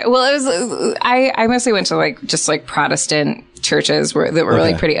 I love it. it was, I mostly went to like, just like Protestant churches that were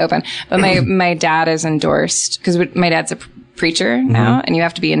like pretty open. But my dad is endorsed, because my dad's a preacher now, and you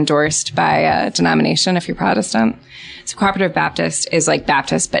have to be endorsed by a denomination if you're Protestant. So Cooperative Baptist is like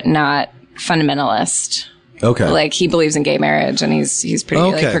Baptist, but not fundamentalist. Okay. Like he believes in gay marriage, and he's pretty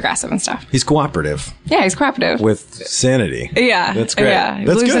like progressive and stuff. He's cooperative Yeah, he's cooperative. with sanity. Yeah. That's great. Yeah. He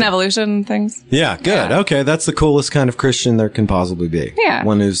That's believes good. in evolution things. Yeah, good. Yeah. Okay, that's the coolest kind of Christian there can possibly be. Yeah.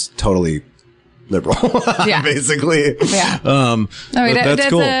 One who's totally liberal. Yeah. Basically. Yeah. But that's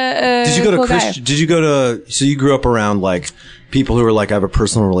cool. Did you go to cool guy. Did you go to? So you grew up around like people who are like, I have a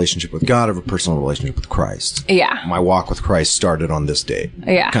personal relationship with God, I have a personal relationship with Christ. Yeah. My walk with Christ started on this date.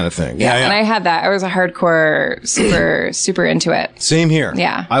 Yeah. Kind of thing. Yeah. And I had that. I was a hardcore, super into it. Same here.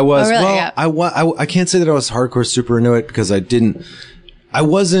 Yeah. I was. Oh, really? Well, Yeah. I can't say that I was hardcore super into it because I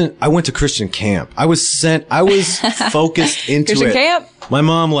went to Christian camp. I was focused into Christian it. camp? My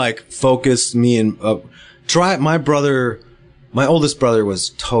mom like focused me and my oldest brother was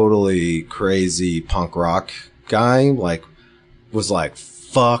totally crazy punk rock guy. Like was like,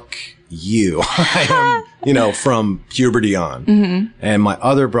 fuck you. I am, from puberty on. Mm-hmm. And my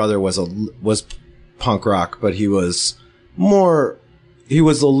other brother was punk rock, but he was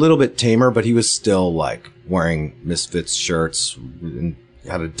a little bit tamer, but he was still like wearing Misfits shirts and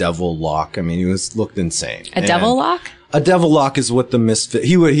had a devil lock. I mean, he looked insane. A devil lock? A devil lock is what the Misfit,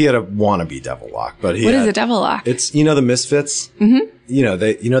 he had a wannabe devil lock, but What is a devil lock? It's, the Misfits? Mm-hmm.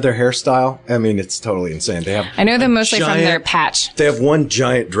 Their hairstyle? I mean, it's totally insane. They have, I know them mostly from their patch. they have one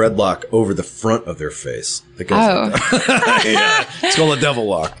giant dreadlock over the front of their face. That goes like that. Yeah. It's called a devil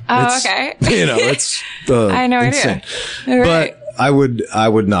lock. Oh, It's, okay. It's, I had no insane. idea. All right. But I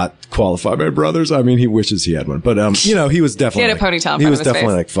would not qualify my brothers. I mean, he wishes he had one, but, he was definitely. He had a ponytail in He front was of his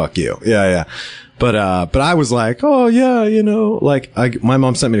definitely face. like, fuck you. Yeah, yeah. But I was like, oh yeah, like my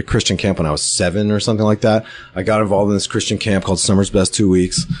mom sent me to Christian camp when I was 7 or something like that. I got involved in this Christian camp called Summer's Best 2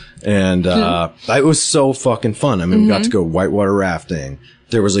 Weeks. And, it was so fucking fun. I mean, we got to go whitewater rafting.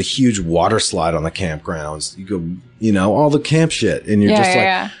 There was a huge water slide on the campgrounds. You go, all the camp shit. And you're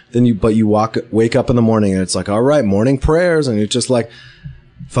then you wake up in the morning and it's like, all right, morning prayers. And you're just like,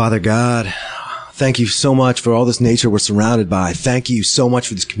 Father God, thank you so much for all this nature we're surrounded by. Thank you so much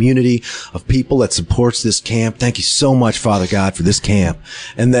for this community of people that supports this camp. Thank you so much, Father God, for this camp.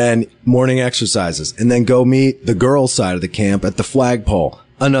 And then morning exercises. And then go meet the girls' side of the camp at the flagpole.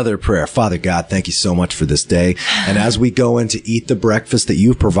 Another prayer. Father God, thank you so much for this day. And as we go in to eat the breakfast that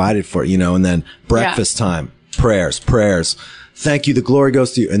you've provided for, and then breakfast time, prayers. Thank you. The glory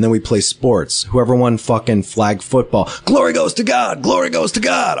goes to you. And then we play sports. Whoever won fucking flag football. Glory goes to God. Glory goes to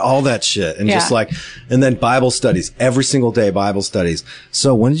God. All that shit. And and then Bible studies. Every single day, Bible studies.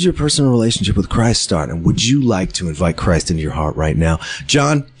 So when did your personal relationship with Christ start? And would you like to invite Christ into your heart right now?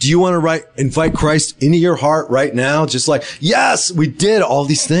 John, do you want to invite Christ into your heart right now? Just like, yes, we did all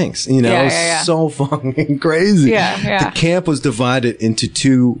these things. So fucking crazy. The camp was divided into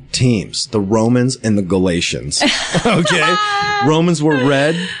 2 teams, the Romans and the Galatians. Okay. Romans were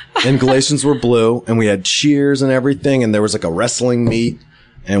red and Galatians were blue, and we had cheers and everything, and there was like a wrestling meet.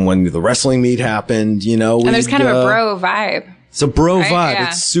 And when the wrestling meet happened, and there's kind of a bro vibe. It's a bro vibe. Yeah.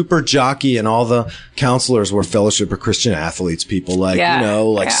 It's super jockey, and all the counselors were Fellowship of Christian Athletes people,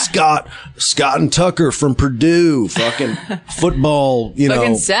 like Scott and Tucker from Purdue, fucking football,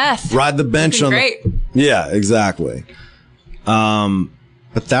 fucking Seth, ride the bench on great. Yeah, exactly.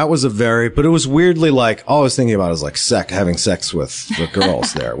 But that was but it was weirdly like, all I was thinking about is like having sex with the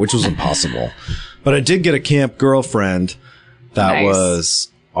girls there, which was impossible. But I did get a camp girlfriend that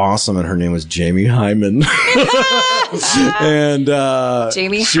was awesome, and her name was Jamie Hyman. And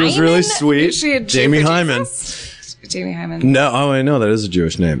she was really sweet. Jamie Hyman. Jamie Hyman. No, I know that is a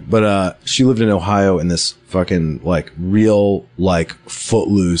Jewish name. But she lived in Ohio in this fucking like real like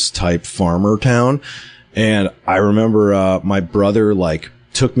footloose type farmer town. And I remember my brother like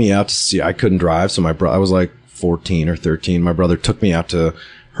took me out to see. I couldn't drive, so I was like 14 or 13. My brother took me out to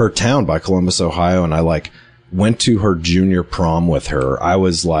her town by Columbus, Ohio, and I like went to her junior prom with her. I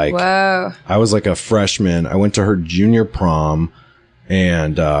was like, whoa. I was like a freshman. I went to her junior prom,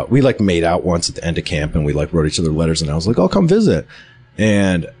 and we like made out once at the end of camp, and we like wrote each other letters, and I was like, "Oh, come visit."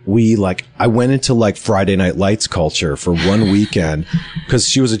 And I went into like Friday Night Lights culture for one weekend because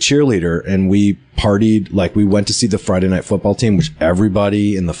she was a cheerleader, and we partied, like we went to see the Friday Night Football team, which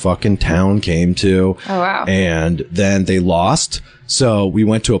everybody in the fucking town came to. Oh, wow. And then they lost. So we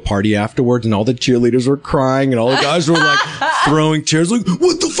went to a party afterwards, and all the cheerleaders were crying, and all the guys were like throwing chairs like,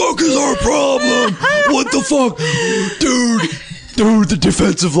 what the fuck is our problem? What the fuck? Dude, the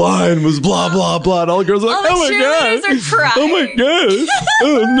defensive line was blah, blah, blah. And all the girls were like, all the cheerleaders are crying. Oh my God.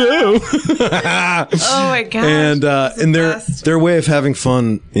 Oh no. Oh my God. And their way of having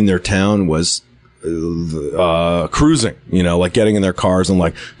fun in their town was cruising, like getting in their cars and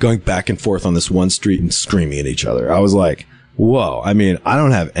like going back and forth on this one street and screaming at each other. I was like, whoa. I mean, I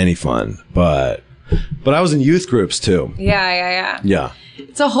don't have any fun, but I was in youth groups too. Yeah.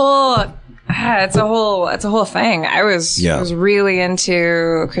 It's a whole thing. I was really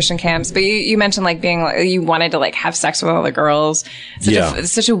into Christian camps, but you mentioned like being like, you wanted to like have sex with all the girls.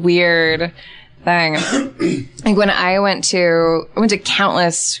 It's such a weird thing. Like when I went to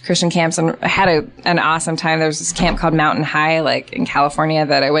countless Christian camps and I had an awesome time. There was this camp called Mountain High, like in California,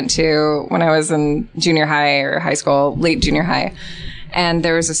 that I went to when I was in junior high or high school, late junior high. And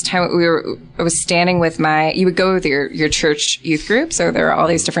there was this time I was standing with you would go with your church youth group. So there are all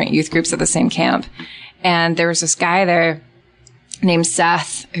these different youth groups at the same camp. And there was this guy there named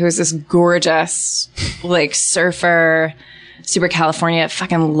Seth, who was this gorgeous, like surfer, super California,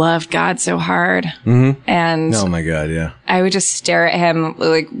 fucking loved God so hard. Mm-hmm. And oh my God, yeah. I would just stare at him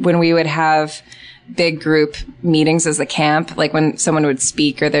like when we would have big group meetings as the camp, like when someone would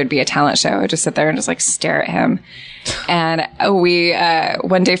speak or there'd be a talent show, I would just sit there and just like stare at him. And we,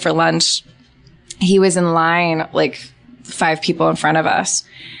 one day for lunch, he was in line, like 5 people in front of us.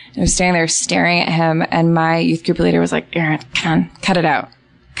 I was standing there staring at him, and my youth group leader was like, Aaron, come on, cut it out.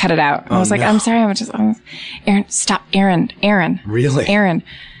 Cut it out. I was like, no. I'm sorry. Aaron, stop. Aaron. Really? Aaron.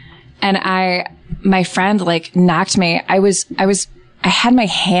 And my friend like knocked me. I had my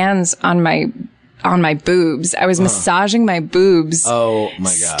hands on my on my boobs. I was massaging my boobs. Oh my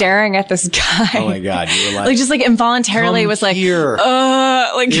God. Staring at this guy. Oh my God. You were like, just like involuntarily "Come was like, here."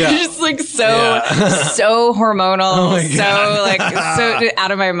 You're just like so hormonal, so like so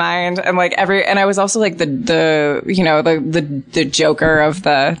out of my mind. And like and I was also like the joker of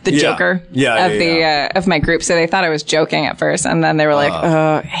the joker of my group. So they thought I was joking at first. And then they were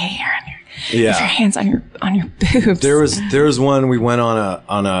like, hey, you're your hands on your boobs. There was one, we went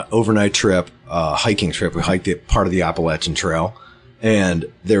on a overnight trip, hiking trip. We hiked part of the Appalachian Trail,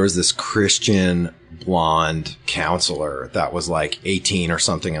 and there was this Christian blonde counselor that was like 18 or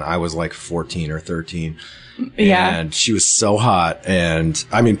something, and I was like 14 or 13. Yeah. And she was so hot. And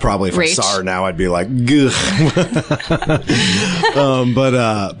I mean, probably if I saw her now, I'd be like, gugh.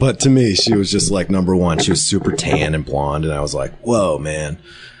 But to me, she was just like number one. She was super tan and blonde. And I was like, whoa, man,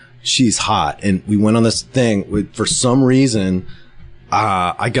 she's hot. And we went on this thing for some reason,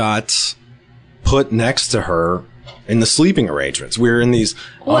 I got put next to her in the sleeping arrangements. We were in these,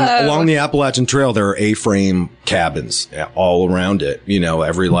 along the Appalachian Trail, there are A-frame cabins all around it,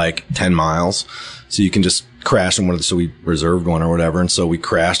 every like 10 miles. So you can just crash in one of the, so we reserved one or whatever. And so we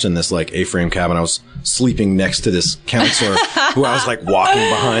crashed in this like A-frame cabin. I was sleeping next to this counselor who I was like walking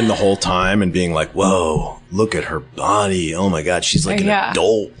behind the whole time and being like, whoa, look at her body. Oh my God. She's like an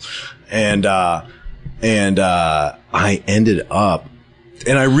adult. And I ended up,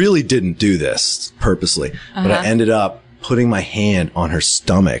 and I really didn't do this purposely, but I ended up putting my hand on her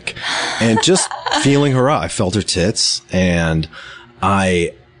stomach and just feeling her up. I felt her tits, and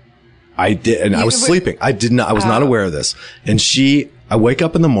I did, and I was sleeping. I was not aware of this. And I wake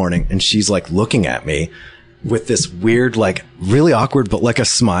up in the morning and she's like looking at me with this weird, like really awkward, but like a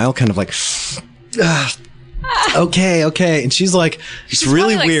smile, kind of like, okay. And she's like, it's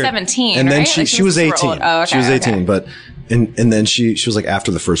really like weird. 17, and then right? she was 18. Oh, okay, she was 18, but, and then she was like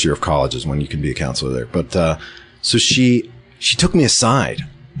after the first year of college is when you can be a counselor there. But, so she took me aside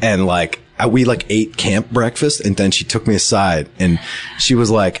and like, we like ate camp breakfast, and then she took me aside and she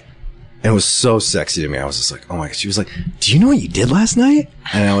was like, and it was so sexy to me. I was just like, oh my God. She was like, do you know what you did last night?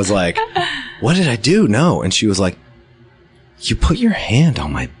 And I was like, what did I do? No. And she was like, you put your hand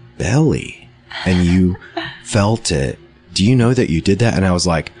on my belly and you felt it. Do you know that you did that? And I was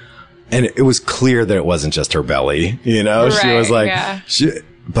like, and it was clear that it wasn't just her belly, she was like,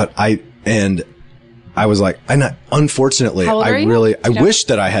 I was like, and unfortunately, I wish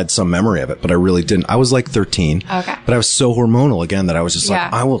that I had some memory of it, but I really didn't. I was like 13. Okay. But I was so hormonal again that I was just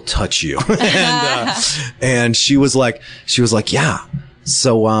like, I will touch you. and she was like, yeah.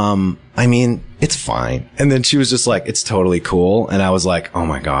 So, I mean, it's fine. And then she was just like, it's totally cool. And I was like, oh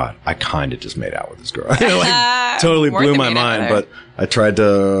my God, I kind of just made out with this girl. Like, totally blew my mind, but I tried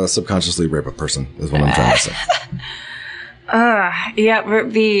to subconsciously rape a person is what I'm trying to say. I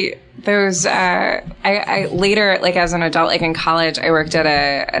later, like as an adult, like in college, I worked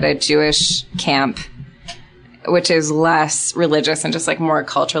at a Jewish camp, which is less religious and just like more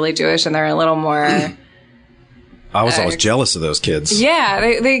culturally Jewish, and they're a little more. I was always jealous of those kids.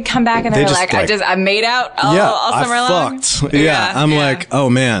 Yeah, they come back and they're like, I made out all summer long. Fucked. Yeah, I'm like, oh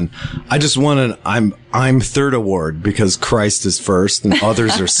man, I just won I'm third award because Christ is first and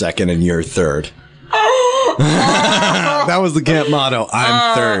others are second and you're third. That was the camp motto.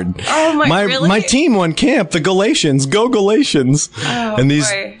 I'm third. Oh my team won camp. The Galatians. Go Galatians. Oh, and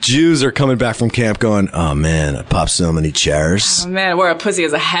these Jews are coming back from camp going, oh man, I popped so many chairs. Oh man, I wore a pussy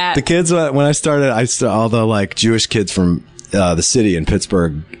as a hat. The kids, when I started, all the like Jewish kids from the city in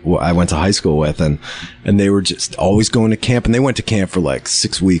Pittsburgh, I went to high school with, and they were just always going to camp, and they went to camp for like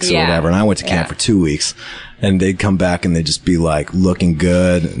 6 weeks or whatever, and I went to camp for 2 weeks. And they'd come back and they'd just be like looking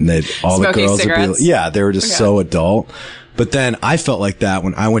good, and all the girls cigarettes. would be, they were just so adult. But then I felt like that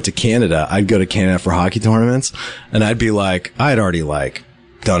when I went to Canada. I'd go to Canada for hockey tournaments, and I'd be like, I had already like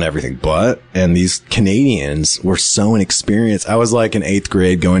done everything but, and these Canadians were so inexperienced. I was like in 8th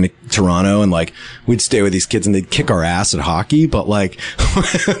grade going to Toronto, and like we'd stay with these kids and they'd kick our ass at hockey, but like,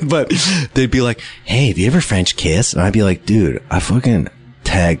 but they'd be like, hey, have you ever French kiss? And I'd be like, dude, I fucking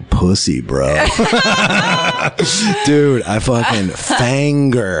tag pussy, bro. Dude, I fucking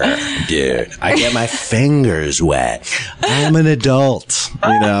finger. Dude, I get my fingers wet. I'm an adult.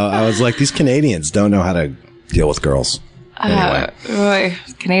 I was like, these Canadians don't know how to deal with girls. Anyway.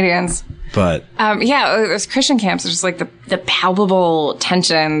 Canadians. But those Christian camps are just like the palpable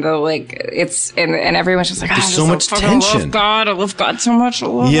tension, the like it's and everyone's just like, there's so much tension. I love God so much. I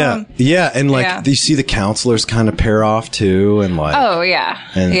love him. And like you see the counselors kind of pair off too, and like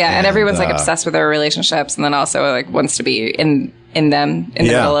and everyone's like obsessed with their relationships, and then also like wants to be in them in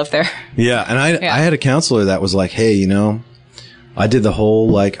the middle of their and I had a counselor that was like, hey, I did the whole,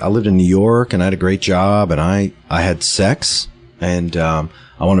 like, I lived in New York and I had a great job and I had sex and,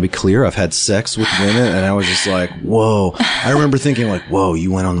 I want to be clear. I've had sex with women and I was just like, whoa. I remember thinking like, whoa,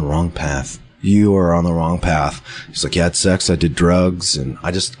 you went on the wrong path. You are on the wrong path. He's like, yeah, I had sex. I did drugs and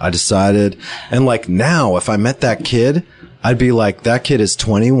I decided. And like now, if I met that kid, I'd be like, that kid is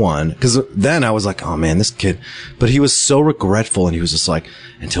 21. Cause then I was like, oh man, this kid, but he was so regretful. And he was just like,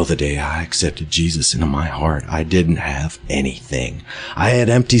 until the day I accepted Jesus into my heart, I didn't have anything. I had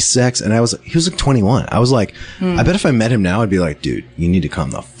empty sex and he was like 21. I was like, I bet if I met him now, I'd be like, dude, you need to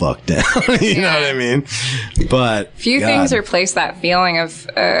calm the fuck down. You know what I mean? But few things replace that feeling of,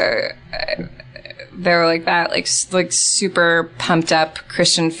 they're like that, like super pumped up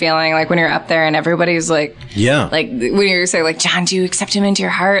Christian feeling, like when you're up there and everybody's like, yeah, like when you say like, John, do you accept him into your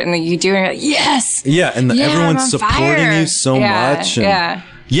heart? And then you do, and you're like, yes, yeah, and everyone's supporting you so much, and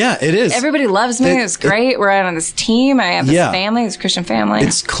yeah, it is. Everybody loves me. It's great. We're out on this team. I have this family, this Christian family.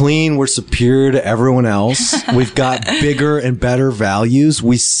 It's clean. We're superior to everyone else. We've got bigger and better values.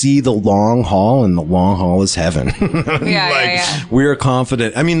 We see the long haul, and the long haul is heaven. We are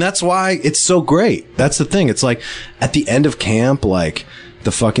confident. I mean, that's why it's so great. That's the thing. It's like at the end of camp, like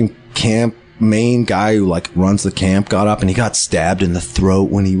the fucking camp main guy who like runs the camp got up and he got stabbed in the throat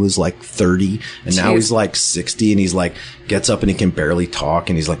when he was like 30 and now he's like 60 and he's like gets up and he can barely talk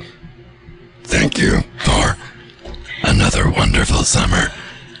and he's like, thank you for another wonderful summer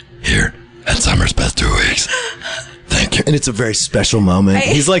here at Summer's Best 2 Weeks. Thank you. And it's a very special moment.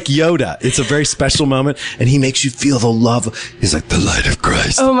 He's like Yoda. It's a very special moment. And he makes you feel the love. He's like the light of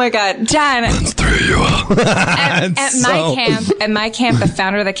Christ. Oh my God. John. Runs through you all. At my camp, the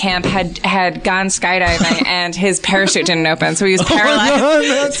founder of the camp had gone skydiving and his parachute didn't open. So he was paralyzed. Oh my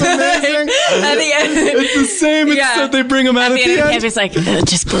God, that's amazing. At the end. It's the same. It's that they bring him out at the end. Of the camp, he's like,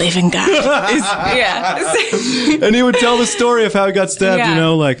 just believe in God. And he would tell the story of how he got stabbed, you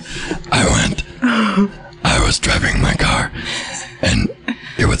know, like, I was driving my car, and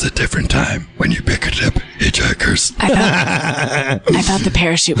it was a different time when you picked up hitchhikers. I thought the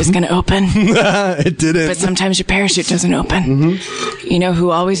parachute was going to open. It didn't. But sometimes your parachute doesn't open. Mm-hmm. You know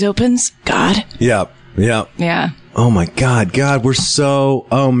who always opens? God. Yeah. Oh my God, we're so,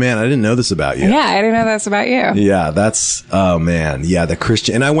 oh man, I didn't know this about you. Yeah, I didn't know that's about you. Yeah, that's, oh man. Yeah, the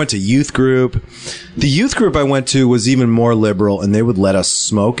Christian, and I went to youth group. The youth group I went to was even more liberal and they would let us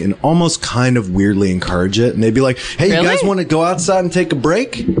smoke and almost kind of weirdly encourage it. And they'd be like, hey, you guys want to go outside and take a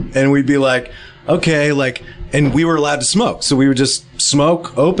break? And we'd be like, okay, like, and we were allowed to smoke. So we would just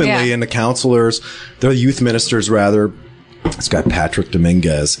smoke openly and the counselors, the youth ministers rather, this guy, Patrick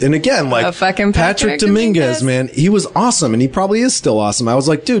Dominguez. And again, like, fucking Patrick Dominguez, man, he was awesome. And he probably is still awesome. I was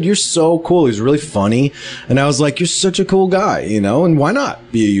like, dude, you're so cool. He's really funny. And I was like, you're such a cool guy, you know, and why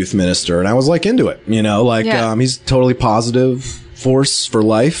not be a youth minister? And I was like into it, you know, like, he's totally positive force for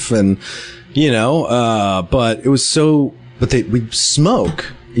life. And, you know, but it was so, we'd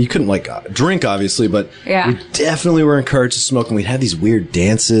smoke. You couldn't like drink, obviously, but we definitely were encouraged to smoke. And we'd have these weird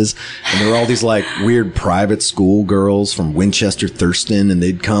dances, and there were all these like weird private school girls from Winchester, Thurston, and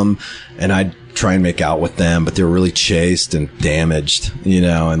they'd come, and I'd try and make out with them, but they were really chaste and damaged, you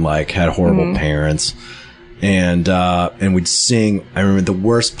know, and like had horrible parents. And we'd sing. I remember the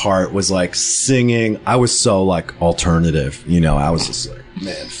worst part was like singing. I was so like alternative, you know, I was just like,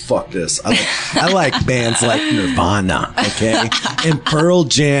 man, fuck this. I like bands like Nirvana, okay? And Pearl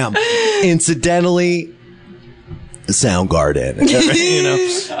Jam. Incidentally, Soundgarden, you know?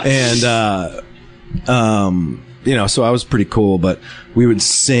 And, you know, so I was pretty cool, but we would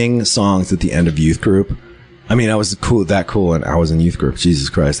sing songs at the end of youth group. I mean, I was that cool, and I was in youth group, Jesus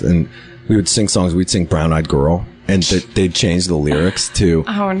Christ. And we would sing songs. We'd sing Brown Eyed Girl. And they'd change the lyrics to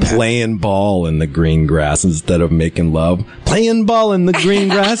playing ball in the green grass instead of making love. Playing ball in the green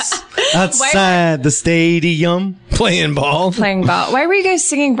grass outside the stadium. Playing ball. Why were you guys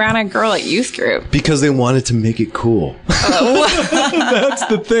singing Brown Eyed Girl at youth group? Because they wanted to make it cool. That's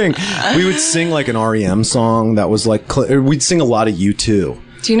the thing. We would sing like an REM song that was like, we'd sing a lot of U2.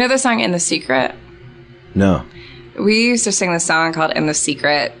 Do you know the song In the Secret? No. We used to sing the song called In the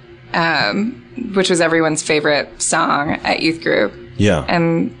Secret. Which was everyone's favorite song at youth group. Yeah.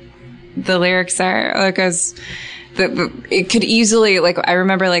 And the lyrics are like it could easily, like, I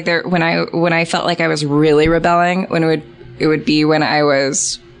remember like when I felt like I was really rebelling, when it would be when I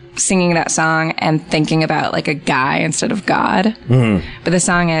was singing that song and thinking about like a guy instead of God. Mm-hmm. But the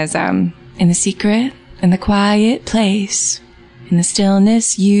song is, in the secret, in the quiet place, in the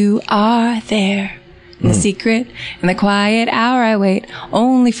stillness, you are there. In the secret, in the quiet hour, I wait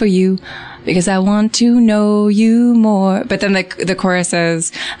only for you. because I want to know you more. But then the chorus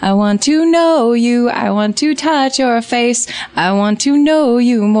is, I want to know you. I want to touch your face. I want to know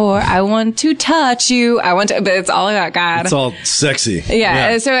you more. I want to touch you. but it's all about God. It's all sexy.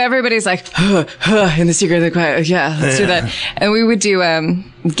 Yeah. So everybody's like, in the secret of the quiet. Yeah, let's do that. And we would do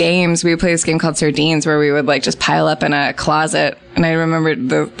games. We would play this game called Sardines where we would like just pile up in a closet. And I remember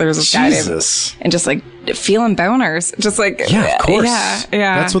there was this guy and just like feeling boners. Just like, yeah, of course.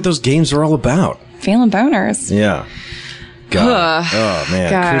 Yeah. That's what those games are all about. Feeling boners. Yeah. God. Oh,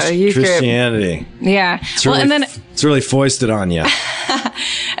 man. God, Christianity. Yeah. It's really foisted on you.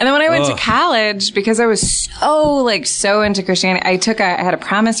 And then when I went to college, because I was so into Christianity, I had a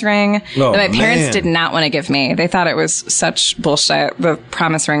promise ring that my parents did not want to give me. They thought it was such bullshit, the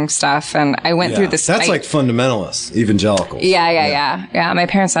promise ring stuff. And I went through this. That's like fundamentalists, evangelicals. Yeah. My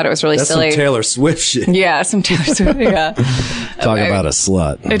parents thought it was really silly. That's some Taylor Swift shit. Yeah, some Taylor Swift. Yeah. Talk about a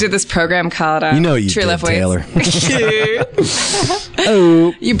slut. I did this program called you True did, Love Waits. Taylor.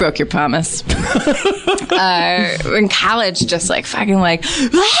 Oh, you broke your promise. In college, just like fucking like,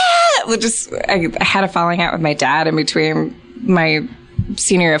 I had a falling out with my dad in between my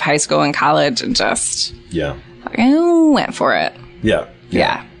senior year of high school and college, and just fucking went for it. Yeah.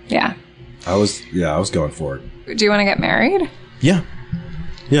 I was going for it. Do you want to get married? Yeah.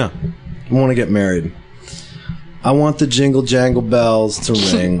 I want to get married. I want the jingle jangle bells to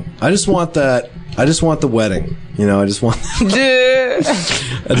ring. I just want that. I just want the wedding. I really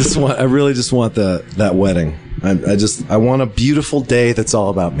just want that wedding. I want a beautiful day that's all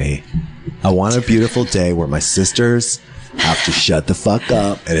about me. I want a beautiful day where my sisters have to shut the fuck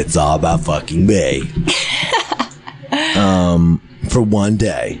up and it's all about fucking me. For one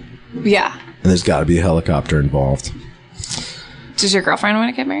day. Yeah. And there's got to be a helicopter involved. Does your girlfriend want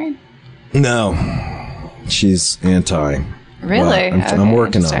to get married? No. She's anti. Really? Well, I'm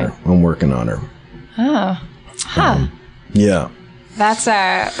working on her. Oh. Huh. Yeah. That's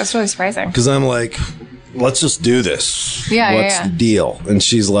really surprising. Because I'm like, let's just do this. Yeah. What's the deal? And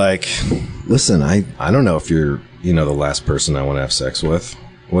she's like, listen, I don't know if you're, the last person I want to have sex with.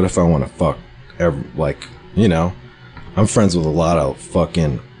 What if I want to fuck, I'm friends with a lot of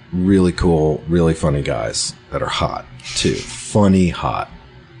fucking really cool, really funny guys that are hot too. Funny, hot.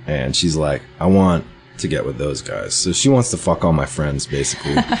 And she's like, I want to get with those guys. So she wants to fuck all my friends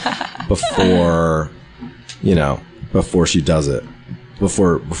basically before she does it.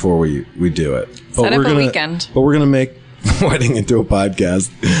 Before we do it. Set up a weekend. But we're gonna make wedding into a podcast.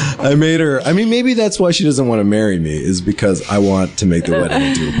 I made her. I mean, maybe that's why she doesn't want to marry me, is because I want to make the wedding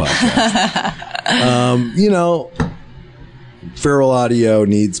into a podcast. Feral Audio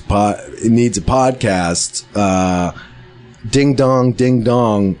needs a podcast. Ding dong, ding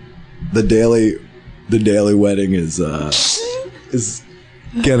dong. The daily wedding is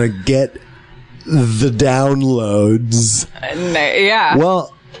gonna get the downloads. Yeah.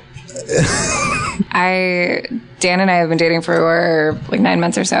 Well, Dan and I have been dating for like 9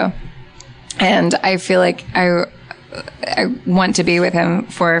 months or so, and I feel like I want to be with him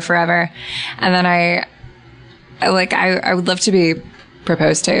for forever, and then I would love to be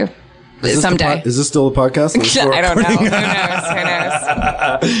proposed to someday. Is this still a podcast? I don't know. Who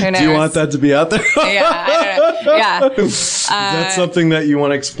knows? Do you want that to be out there? Yeah, I don't know. Yeah. Is that something that you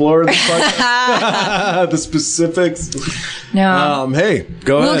want to explore in the podcast? The specifics? No. Hey,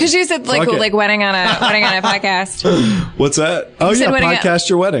 go ahead. Well, because you said like wedding on a podcast. What's that? Oh yeah, podcast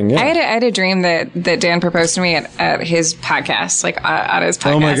your wedding. Yeah. I had a dream that Dan proposed to me at his podcast, like on his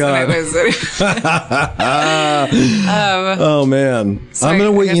podcast. Oh my god. And it was, oh man. So I'm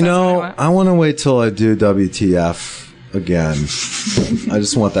gonna wait. I want to wait till I do WTF again. I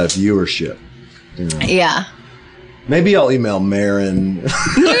just want that viewership. Yeah. Maybe I'll email Marin.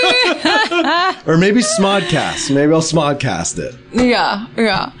 Or maybe Smodcast. Maybe I'll Smodcast it. Yeah.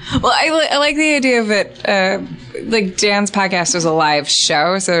 Well, I like the idea of it. Like Dan's podcast is a live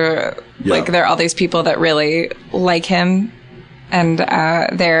show, so like there are all these people that really like him, and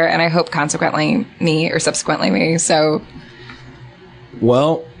there, and I hope consequently me or subsequently me. So,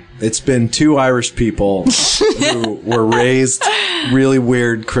 well, it's been 2 Irish people who were raised really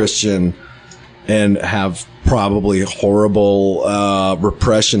weird Christian and have probably horrible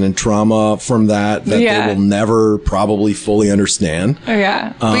repression and trauma from that they will never probably fully understand. Oh,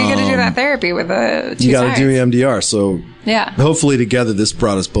 yeah. But you got to do that therapy with the two You got to sides. do EMDR. So yeah, hopefully together this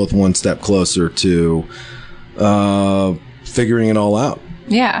brought us both one step closer to figuring it all out.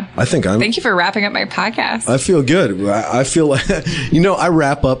 Yeah. Thank you for wrapping up my podcast. I feel good. I feel like, I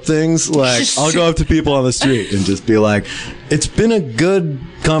wrap up things like I'll go up to people on the street and just be like, it's been a good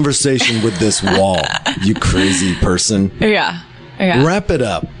conversation with this wall, you crazy person. Yeah. Wrap it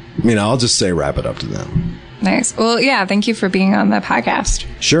up. I'll just say wrap it up to them. Nice. Well, yeah, thank you for being on the podcast.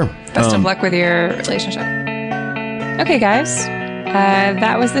 Sure. Best of luck with your relationship. Okay, guys.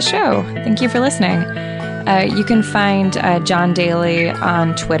 That was the show. Thank you for listening. You can find John Daly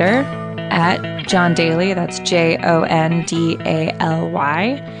on Twitter at John Daly. That's JONDALY.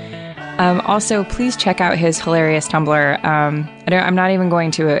 Also, please check out his hilarious Tumblr. I'm not even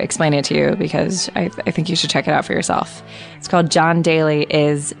going to explain it to you because I think you should check it out for yourself. It's called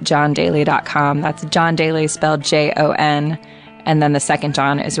JohnDalyIsJohnDaly.com. That's John Daly spelled JON, and then the second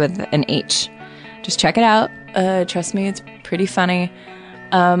John is with an H. Just check it out. Trust me, it's pretty funny.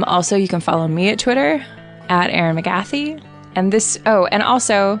 Also, you can follow me at Twitter at Erin McGathy. And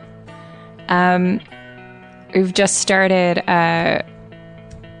also, we've just started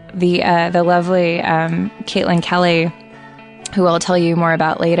the lovely Caitlin Kelly, who I'll tell you more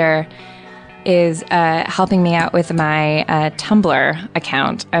about later, is helping me out with my Tumblr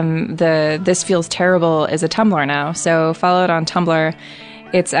account. This Feels Terrible is a Tumblr now, so follow it on Tumblr.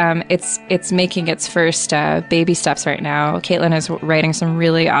 It's making its first baby steps right now. Caitlin is writing some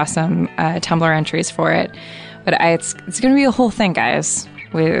really awesome Tumblr entries for it, but it's going to be a whole thing, guys.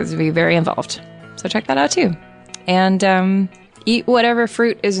 It's be very involved, so check that out too. And eat whatever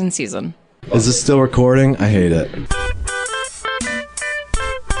fruit is in season. Is this still recording? I hate it.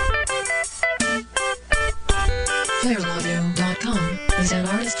 FairAudio.com is an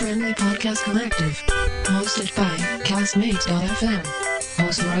artist-friendly podcast collective hosted by Castmates.fm.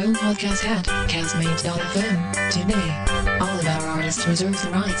 Host your own podcast at Castmates.fm today. All of our artists reserve the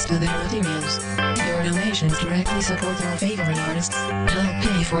rights to their materials. Your donations directly support your favorite artists, help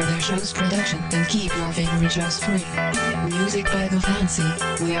pay for their show's production, and keep your favorite shows free. Music by The Fancy.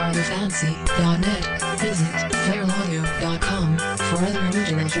 We are thefancy.net. Visit FairAudio.com for other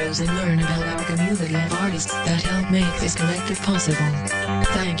original shows and learn about our community of artists that help make this collective possible.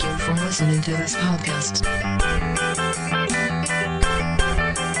 Thank you for listening to this podcast.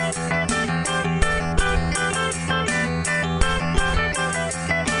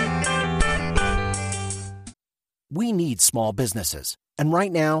 We need small businesses, and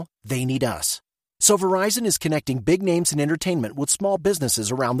right now, they need us. So Verizon is connecting big names in entertainment with small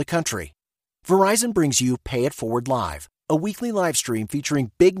businesses around the country. Verizon brings you Pay It Forward Live, a weekly live stream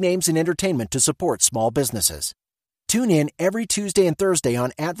featuring big names in entertainment to support small businesses. Tune in every Tuesday and Thursday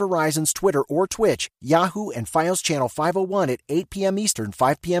on @Verizon's Twitter or Twitch, Yahoo, and Fios Channel 501 at 8 p.m. Eastern,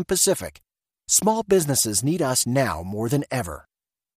 5 p.m. Pacific. Small businesses need us now more than ever.